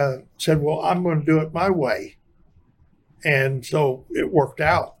 I said, well, I'm going to do it my way. And so it worked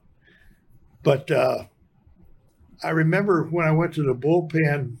out. But I remember when I went to the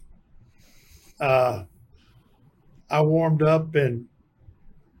bullpen, I warmed up and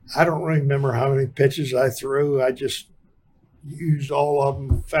I don't remember how many pitches I threw. I just used all of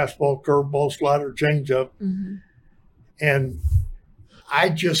them, fastball, curveball, slider, changeup. Mm-hmm. And I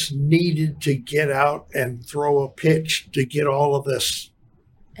just needed to get out and throw a pitch to get all of this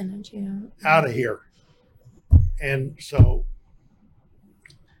Energy out of here. And so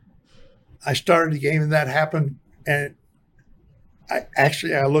I started the game and that happened. And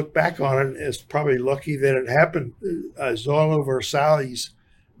I look back on it, it's probably lucky that it happened. Zolo Versalles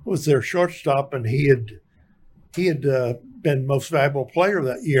was their shortstop, and he had been most valuable player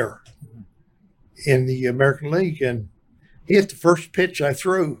that year in the American League. And he hit the first pitch I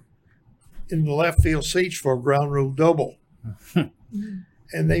threw in the left field seats for a ground rule double. Mm-hmm.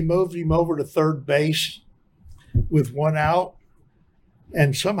 And they moved him over to third base with 1 out.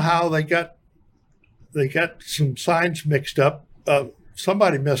 And somehow they got some signs mixed up.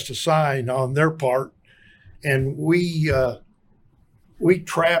 Somebody missed a sign on their part, and we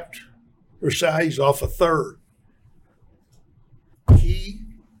trapped Versailles off a third.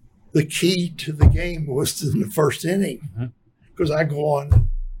 The key to the game was in the first inning because I go on and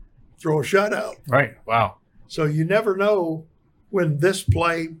throw a shutout. Right. Wow. So you never know when this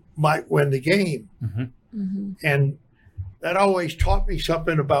play might win the game. Mm-hmm. Mm-hmm. And that always taught me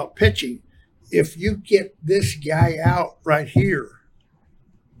something about pitching. If you get this guy out right here,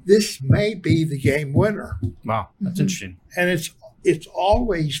 this may be the game winner. Wow. That's Mm-hmm. interesting. And it's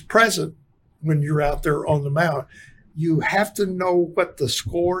always present when you're out there on the mound. You have to know what the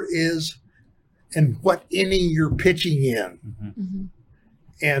score is and what inning you're pitching in. Mm-hmm. Mm-hmm.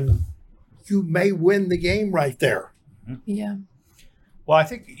 And you may win the game right there. Yeah. Well, I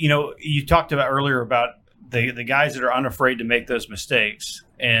think, you talked about earlier about the guys that are unafraid to make those mistakes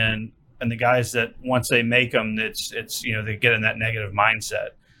and the guys that once they make them, it's they get in that negative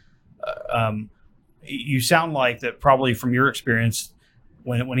mindset. You sound like that probably from your experience,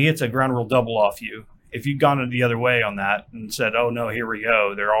 when he hits a ground rule double off you, if you'd gone the other way on that and said, oh no, here we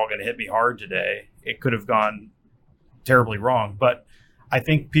go, they're all going to hit me hard today, it could have gone terribly wrong. But I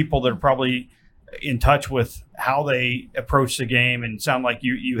think people that are probably in touch with how they approach the game and sound like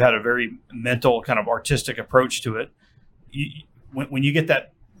you had a very mental kind of artistic approach to it. When you get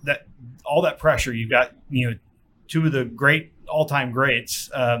that all that pressure, you've got 2 of the great all-time greats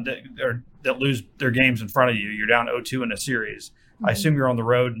that lose their games in front of you. You're down 0-2 in a series. Mm-hmm. I assume you're on the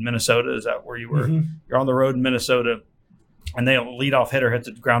road in Minnesota. Is that where you were? Mm-hmm. You're on the road in Minnesota, and they lead off hitter hits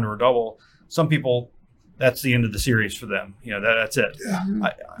a ground rule double. Some people, that's the end of the series for them. That's it.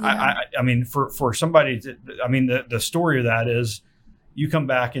 Yeah. I mean, for somebody the story of that is you come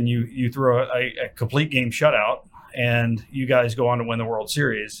back and you throw a complete game shutout and you guys go on to win the World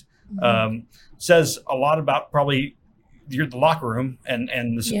Series. Mm-hmm. Says a lot about probably the locker room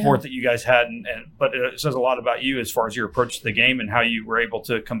and the support that you guys had. But it says a lot about you as far as your approach to the game and how you were able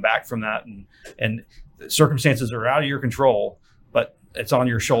to come back from that. And circumstances are out of your control, but it's on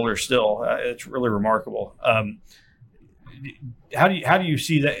your shoulders still. It's really remarkable. How do you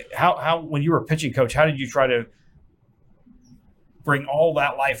see that? How when you were a pitching coach, how did you try to bring all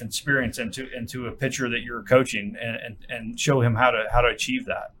that life and experience into a pitcher that you're coaching and show him how to achieve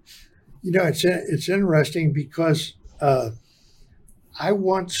that? It's interesting because I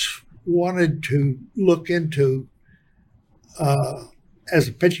once wanted to look into, as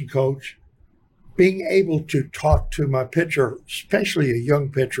a pitching coach, being able to talk to my pitcher, especially a young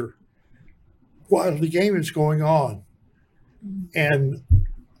pitcher, while the game is going on. And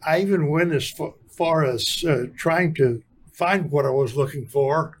I even went as far as trying to find what I was looking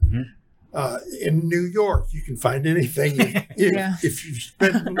for. In New York. You can find anything if you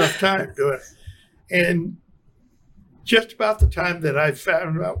spend enough time doing it. And just about the time that I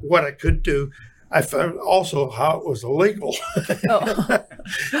found out what I could do, I found also how it was illegal.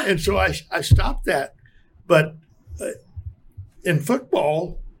 And so I stopped that. But in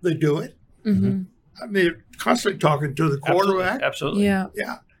football, they do it. I mean, they're constantly talking to the quarterback. Absolutely. Yeah.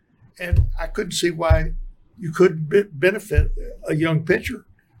 Yeah. And I couldn't see why you couldn't benefit a young pitcher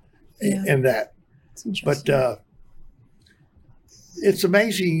in that. But it's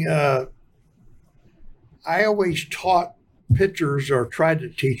amazing. I always taught pitchers, or tried to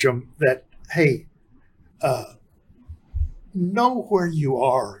teach them, that, hey, know where you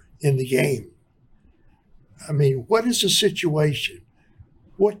are in the game. I mean, what is the situation?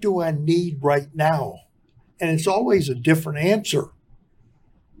 What do I need right now? And it's always a different answer,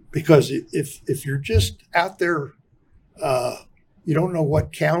 because if you're just out there, you don't know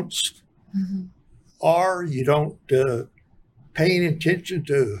what counts are, you don't paying attention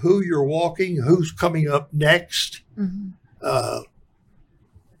to who you're walking, who's coming up next.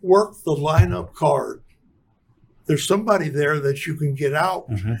 Work the lineup card. There's somebody there that you can get out.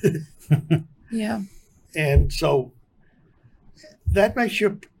 Yeah. And so that makes you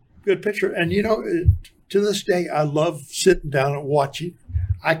a good pitcher. And, you know, to this day, I love sitting down and watching.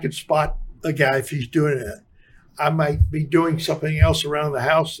 I could spot a guy if he's doing it. I might be doing something else around the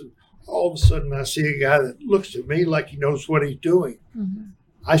house, and all of a sudden I see a guy that looks at me like he knows what he's doing.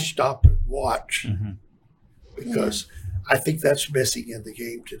 I stop and watch because I think that's missing in the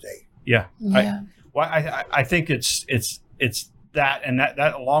game today. Yeah. I think it's that, and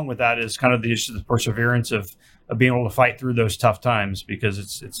that along with that is kind of the perseverance of being able to fight through those tough times, because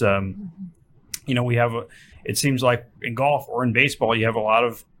it's you know, it seems like in golf or in baseball, you have a lot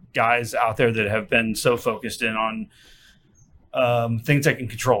of guys out there that have been so focused in on things they can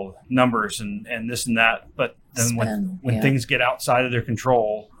control, numbers and this and that. But then when things get outside of their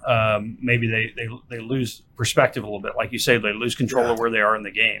control, maybe they lose perspective a little bit. Like you say, they lose control of where they are in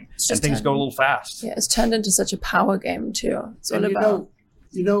the game, and things go a little fast. Yeah, it's turned into such a power game too. It's all about.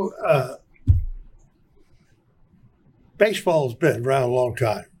 Baseball's been around a long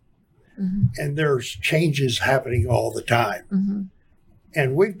time, and there's changes happening all the time.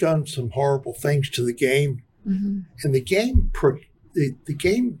 And we've done some horrible things to the game, and the game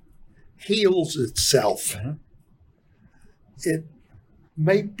heals itself. It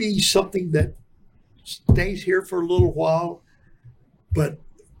may be something that stays here for a little while, but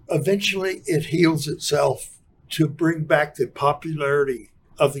eventually it heals itself to bring back the popularity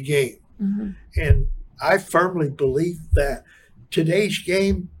of the game. And I firmly believe that today's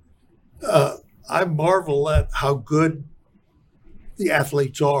game, I marvel at how good the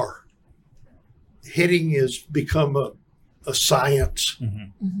athletes are. Hitting has become a science,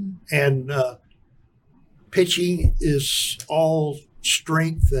 and pitching is all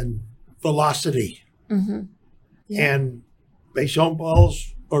strength and velocity. And baseball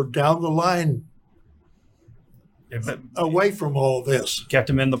balls are down the line, away from all this. Kept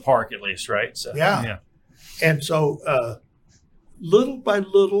them in the park at least, right? So, yeah. And so little by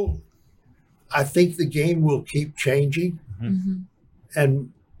little, I think the game will keep changing,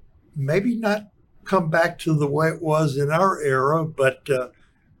 and maybe not come back to the way it was in our era, but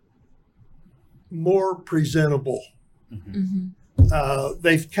more presentable.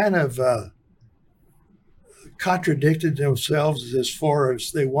 They've kind of contradicted themselves as far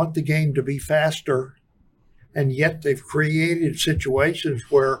as they want the game to be faster, and yet they've created situations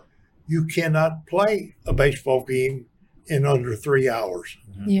where you cannot play a baseball game in under 3 hours.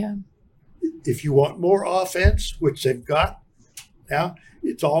 If you want more offense, which they've got now,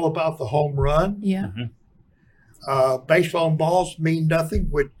 it's all about the home run. Baseball and balls mean nothing,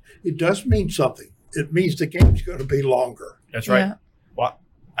 but it does mean something. It means the game's going to be longer. That's right. Well,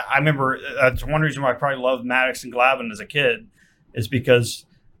 I remember that's one reason why I probably loved Maddox and Glavine as a kid, is because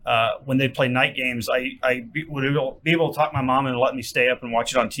when they play night games, I would be able to talk my mom and let me stay up and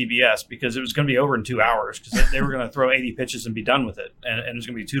watch it on TBS, because it was going to be over in 2 hours, because they were going to throw 80 pitches and be done with it. And it was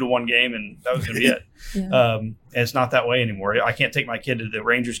going to be 2-1 game, and that was going to be it. And it's not that way anymore. I can't take my kid to the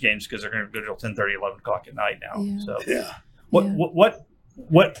Rangers games because they're going to go till 10:30, 11 o'clock at night now.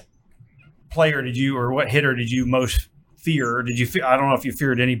 What player did you, or what hitter did you most fear? I don't know if you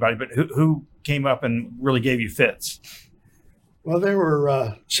feared anybody, but who came up and really gave you fits? Well, there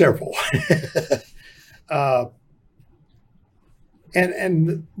were several.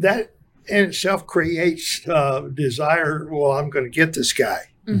 And that in itself creates desire. Well, I'm going to get this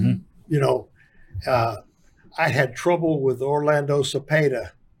guy. Mm-hmm. You know, I had trouble with Orlando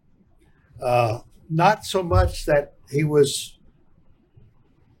Cepeda. Not so much that he was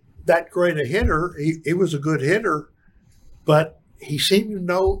that great a hitter. He was a good hitter, but he seemed to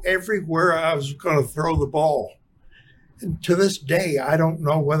know everywhere I was going to throw the ball. And to this day, I don't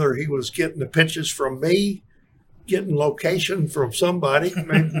know whether he was getting the pitches from me, getting location from somebody,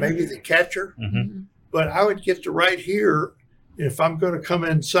 maybe the catcher. Mm-hmm. But I would get to right here. If I'm going to come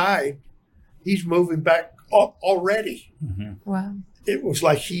inside, he's moving back already. Mm-hmm. Wow. It was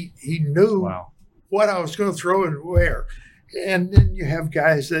like he knew what I was going to throw and where. And then you have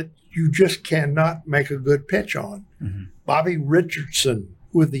guys that you just cannot make a good pitch on. Mm-hmm. Bobby Richardson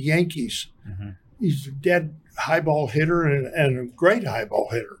with the Yankees. Mm-hmm. He's a dead high ball hitter and a great high ball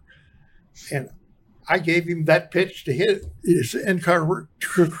hitter. And I gave him that pitch to hit his entire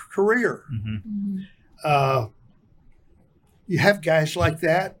career. Mm-hmm. You have guys like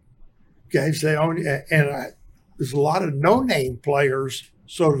that, guys that own, there's a lot of no-name players,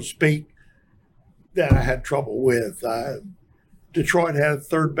 so to speak, that I had trouble with. Detroit had a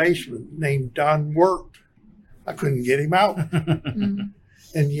third baseman named Don Wirt. I couldn't get him out. Mm-hmm.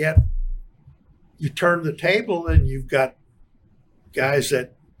 And yet you turn the table and you've got guys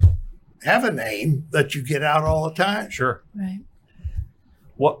that have a name that you get out all the time. Sure. Right.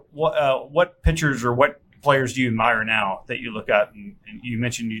 What pitchers or what players do you admire now that you look at? And you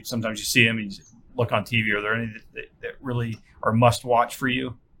mentioned sometimes you see them and you look on TV. Are there any that really are must watch for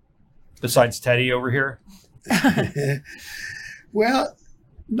you besides Teddy over here? Well,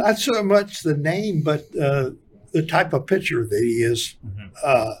 not so much the name, but the type of pitcher that he is.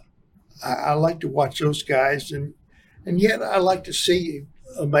 Mm-hmm. I like to watch those guys, and yet I like to see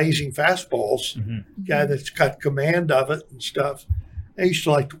amazing fastballs. Mm-hmm. Guy that's got command of it and stuff. I used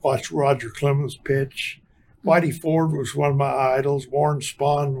to like to watch Roger Clemens pitch. Whitey Ford was one of my idols. Warren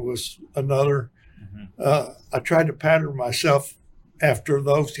Spahn was another. Mm-hmm. I tried to pattern myself after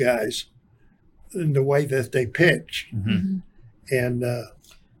those guys in the way that they pitch. Mm-hmm. And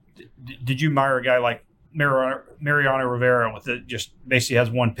did you admire a guy like Mariano Rivera with it? Just basically has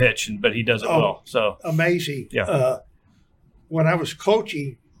one pitch, but he does it well. So amazing. Yeah. When I was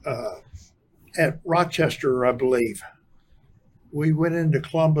coaching at Rochester, I believe, we went into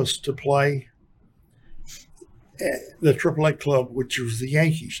Columbus to play the AAA club, which was the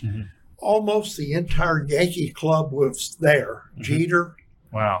Yankees. Mm-hmm. Almost the entire Yankee club was there. Mm-hmm. Jeter,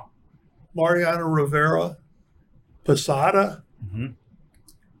 wow, Mariano Rivera, Posada, mm-hmm.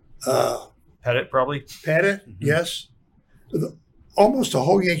 Pettit probably. Pettit, Mm-hmm. yes. Almost a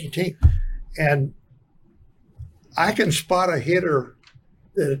whole Yankee team. And I can spot a hitter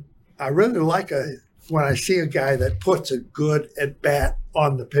that I really like when I see a guy that puts a good at bat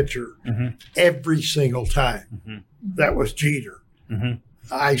on the pitcher Mm-hmm. every single time. Mm-hmm. That was Jeter. Mm-hmm.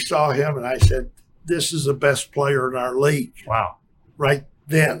 I saw him and I said, this is the best player in our league. Wow. Right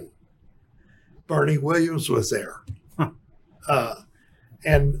then. Bernie Williams was there. Huh.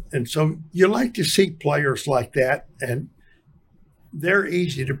 And so you like to see players like that, and they're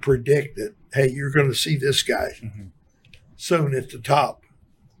easy to predict that, hey, you're going to see this guy Mm-hmm. soon at the top.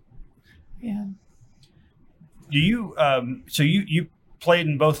 Yeah. Do you so you played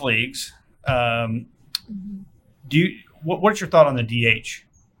in both leagues. Mm-hmm. What's your thought on the DH?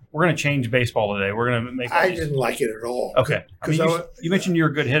 We're going to change baseball today. We're going to make. I didn't like it at all. Okay, because you mentioned you're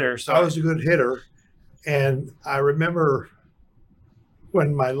a good hitter. So I was a good hitter, and I remember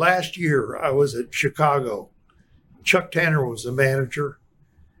when my last year I was at Chicago. Chuck Tanner was the manager,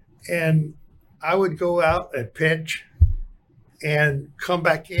 and I would go out and pitch and come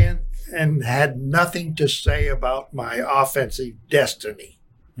back in and had nothing to say about my offensive destiny.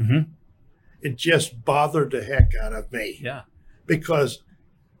 Mm-hmm. It just bothered the heck out of me. Yeah. Because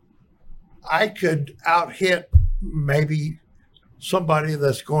I could out-hit maybe somebody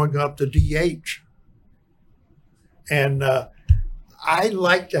that's going up to DH. And I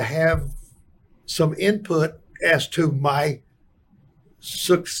like to have some input as to my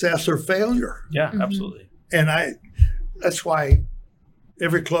success or failure. Yeah, Mm-hmm. absolutely. And that's why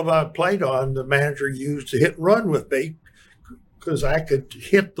every club I played on, the manager used to hit and run with me because I could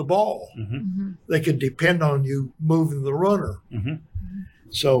hit the ball. Mm-hmm. Mm-hmm. They could depend on you moving the runner. Mm-hmm.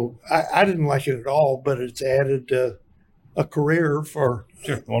 So I didn't like it at all, but it's added a career for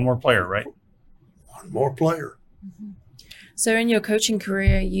Sure. One more player, right? one more player. Mm-hmm. So in your coaching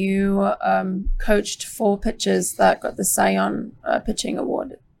career, you coached 4 pitchers that got the Cy Young pitching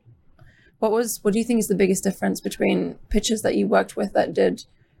award. What do you think is the biggest difference between pitchers that you worked with that did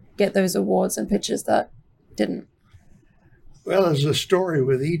get those awards and pitchers that didn't? Well, there's a story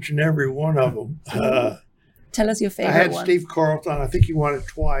with each and every one of them. Tell us your favorite I had one. Steve Carlton. I think he won it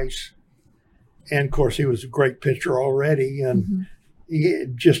twice. And, of course, he was a great pitcher already. And he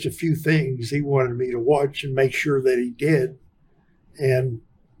had just a few things he wanted me to watch and make sure that he did. And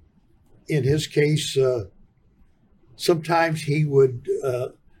in his case, sometimes he would,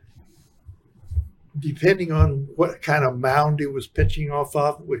 depending on what kind of mound he was pitching off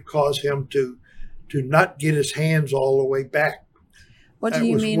of, would cause him to not get his hands all the way back. What do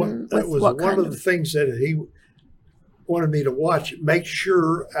you mean? That was one of the things that he wanted me to watch. Make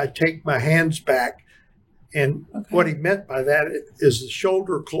sure I take my hands back. And what he meant by that is the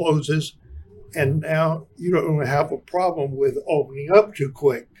shoulder closes, and now you don't have a problem with opening up too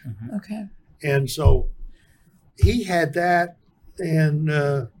quick. Okay. And so he had that, and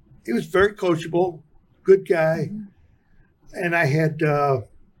he was very coachable, good guy. And I had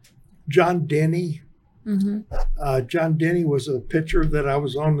John Denny. John Denny was a pitcher that I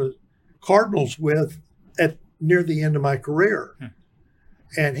was on the Cardinals with near the end of my career.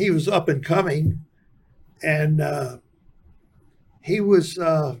 And he was up and coming, and he was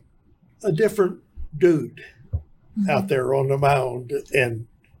a different dude out there on the mound and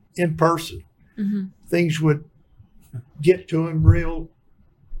in person. Things would get to him real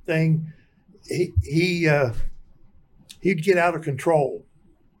thing. He'd get out of control.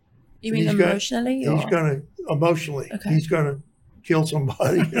 You mean emotionally? He's going to emotionally. Okay. He's going to kill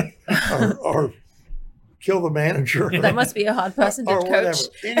somebody or kill the manager. That must be a hard person to coach.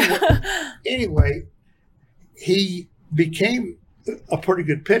 Anyway, he became a pretty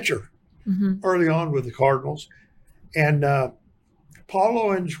good pitcher early on with the Cardinals. And Paul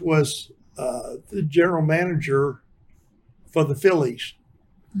Owens was the general manager for the Phillies.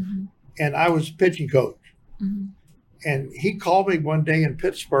 And I was pitching coach. And he called me one day in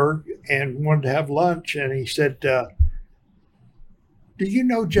Pittsburgh and wanted to have lunch. And he said, do you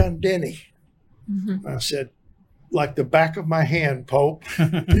know John Denny? I said, like the back of my hand, Pope.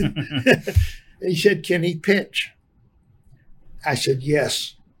 He said, can he pitch? I said,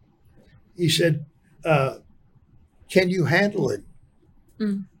 yes. He said, can you handle it?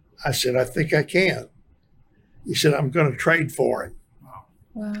 I said, I think I can. He said, I'm going to trade for him.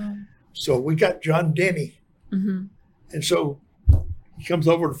 Wow. So we got John Denny. And so he comes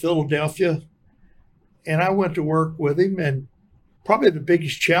over to Philadelphia, and I went to work with him. And probably the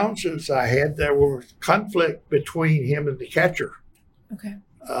biggest challenges I had, there was conflict between him and the catcher. Okay.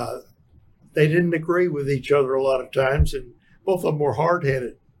 They didn't agree with each other a lot of times, and both of them were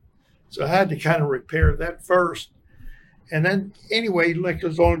hard-headed. So I had to kind of repair that first. And then, anyway, like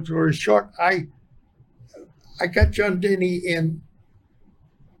as long story short, I got John Denny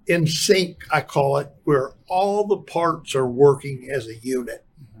in sync, I call it, where all the parts are working as a unit.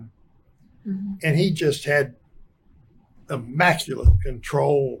 And he just had immaculate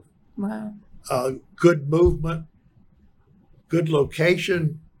control. Wow. Good movement, good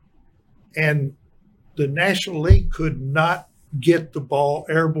location, and the National League could not get the ball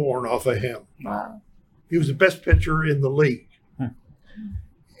airborne off of him. Wow. He was the best pitcher in the league.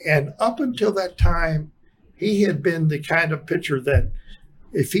 And up until that time, he had been the kind of pitcher that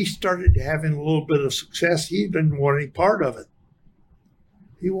if he started having a little bit of success, he didn't want any part of it.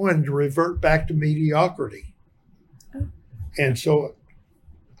 He wanted to revert back to mediocrity. And so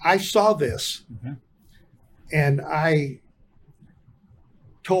I saw this, and I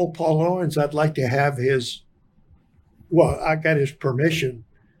told Paul Owens I'd like to have I got his permission,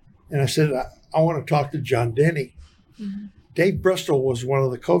 and I said, I want to talk to John Denny. Dave Bristol was one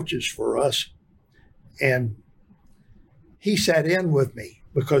of the coaches for us, and he sat in with me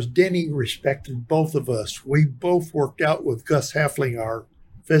because Denny respected both of us. We both worked out with Gus Heffling, our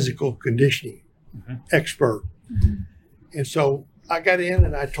physical conditioning expert. And so I got in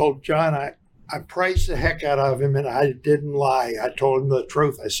and I told John, I praised the heck out of him, and I didn't lie. I told him the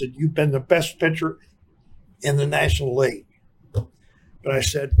truth. I said, you've been the best pitcher in the National League. But I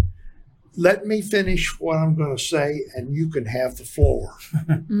said, let me finish what I'm going to say, and you can have the floor.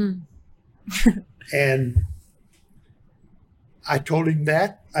 And I told him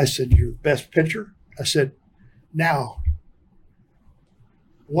that. I said, you're the best pitcher. I said, now,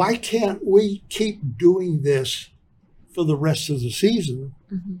 why can't we keep doing this for the rest of the season?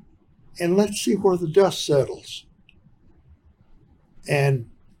 And let's see where the dust settles. And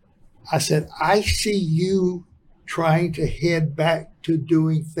I said, I see you trying to head back to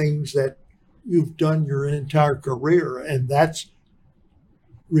doing things that you've done your entire career, and that's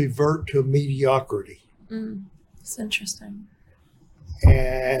revert to mediocrity. It's interesting.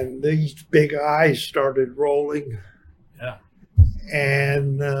 and these big eyes started rolling. Yeah.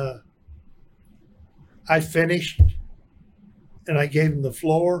 And I finished, and I gave him the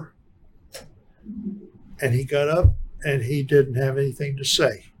floor, and he got up, and he didn't have anything to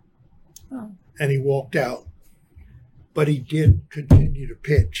say. Oh. And he walked out. But he did continue to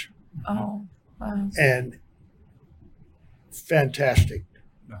pitch. Oh, wow. And fantastic.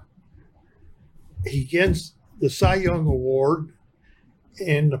 Yeah. He gets the Cy Young Award.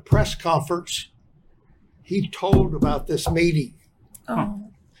 In the press conference, he told about this meeting.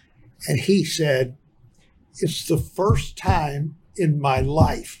 Oh. And he said, it's the first time in my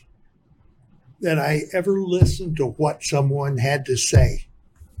life that I ever listened to what someone had to say.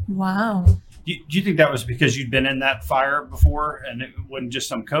 Wow. Do you think that was because you'd been in that fire before and it wasn't just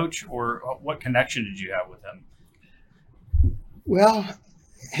some coach, or what connection did you have with him? Well,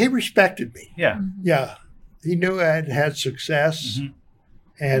 he respected me. Yeah. Mm-hmm. Yeah. He knew I had had success,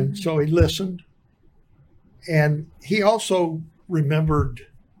 and so he listened. And he also remembered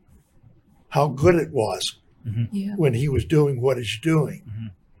how good it was Yeah. when he was doing what he's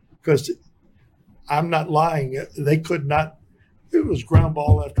doing. Because I'm not lying. They could not. It was ground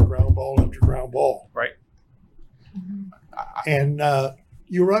ball after ground ball after ground ball. Right. And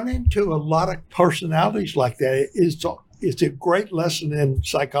you run into a lot of personalities like that. It's a great lesson in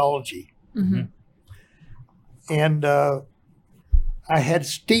psychology. Mm-hmm. And I had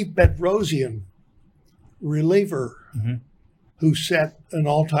Steve Bedrosian, reliever, who set an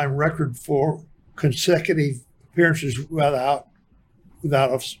all-time record for consecutive appearances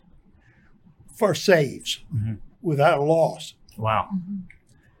for saves, without a loss. Wow.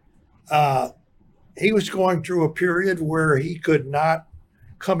 He was going through a period where he could not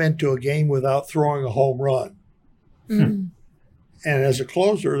come into a game without throwing a home run. Mm. And as a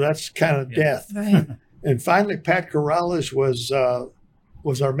closer, that's kind of death. Right. And finally, Pat Corrales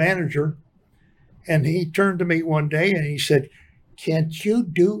was our manager. And he turned to me one day and he said, "Can't you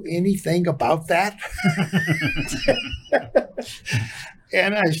do anything about that?"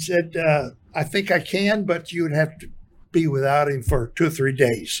 And I said, "I think I can, but you'd have to be without him for 2 or 3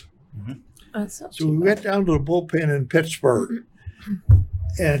 days." That's not So too we bad. went down to the bullpen in Pittsburgh.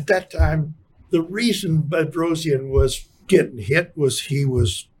 And at that time, the reason Bedrosian was getting hit was he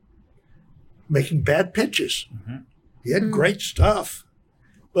was making bad pitches. He had great stuff,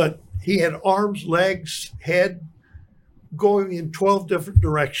 but he had arms, legs, head going in 12 different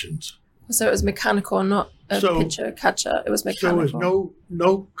directions. So it was mechanical, not a So- pitcher, catcher. It was So mechanical. there was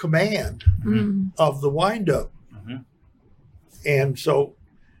no command of the windup. And so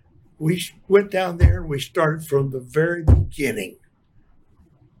we went down there and we started from the very beginning,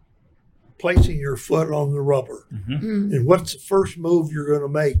 placing your foot on the rubber. And what's the first move you're going to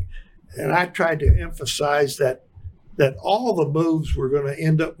make? And I tried to emphasize that all the moves we're going to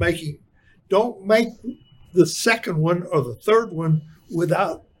end up making, don't make the second one or the third one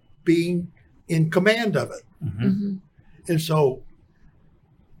without being in command of it. And so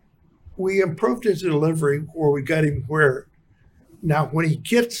we improved his delivery where we got him where now when he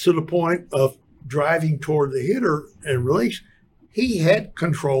gets to the point of driving toward the hitter and release, he had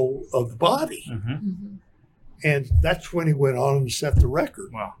control of the body. And that's when he went on and set the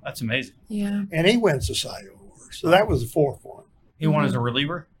record. Wow, that's amazing. Yeah. And he wins the Cy Young Award. So that was the fourth one. He won as a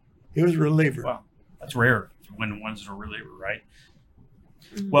reliever? He was a reliever. Wow, that's rare to win one as a reliever, right?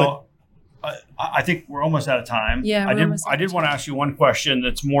 Well, I think we're almost out of time. Yeah, I we're almost out I of did want to ask you one question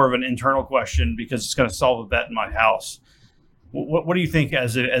that's more of an internal question because it's going to solve a bet in my house. What do you think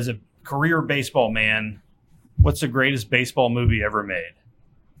as a career baseball man, what's the greatest baseball movie ever made?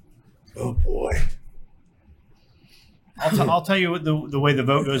 Oh, boy. I'll tell you the way the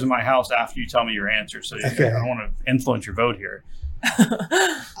vote goes in my house after you tell me your answer. So Okay. I don't want to influence your vote here.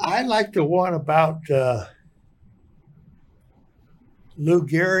 I like the one about Lou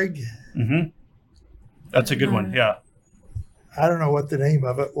Gehrig. That's a good one. Yeah. I don't know what the name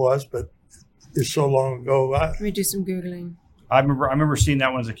of it was, but it's so long ago. Let me do some Googling. I remember seeing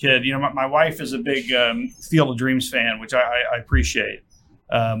that one as a kid. You know, my wife is a big Field of Dreams fan, which I appreciate.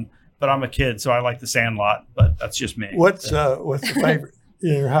 But I'm a kid, so I like The Sandlot. But that's just me. What's the favorite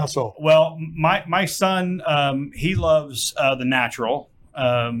in your household? Well, my son, he loves The Natural.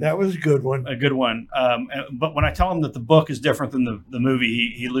 That was a good one. A good one. But when I tell him that the book is different than the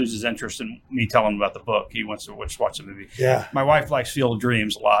movie, he loses interest in me telling him about the book. He wants to just watch the movie. Yeah. My wife likes Field of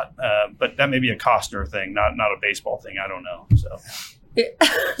Dreams a lot, but that may be a Costner thing, not a baseball thing. I don't know. So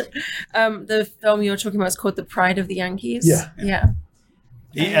The film you're talking about is called The Pride of the Yankees. Yeah.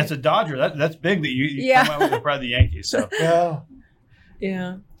 Yeah. As a Dodger, that's big that you Yeah. come out with the Pride of the Yankees. So Well,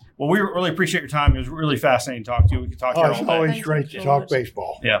 Yeah. Well, we really appreciate your time. It was really fascinating to talk to you. We could talk to you all It's day. always Thank great you, to talk George.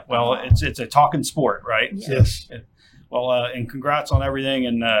 baseball. Yeah, well, it's a talking sport, right? Yeah. Yes. Well, and congrats on everything,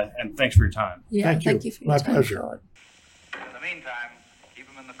 and thanks for your time. Yeah, Thank you. thank you for your My time, pleasure. Claude. In the meantime,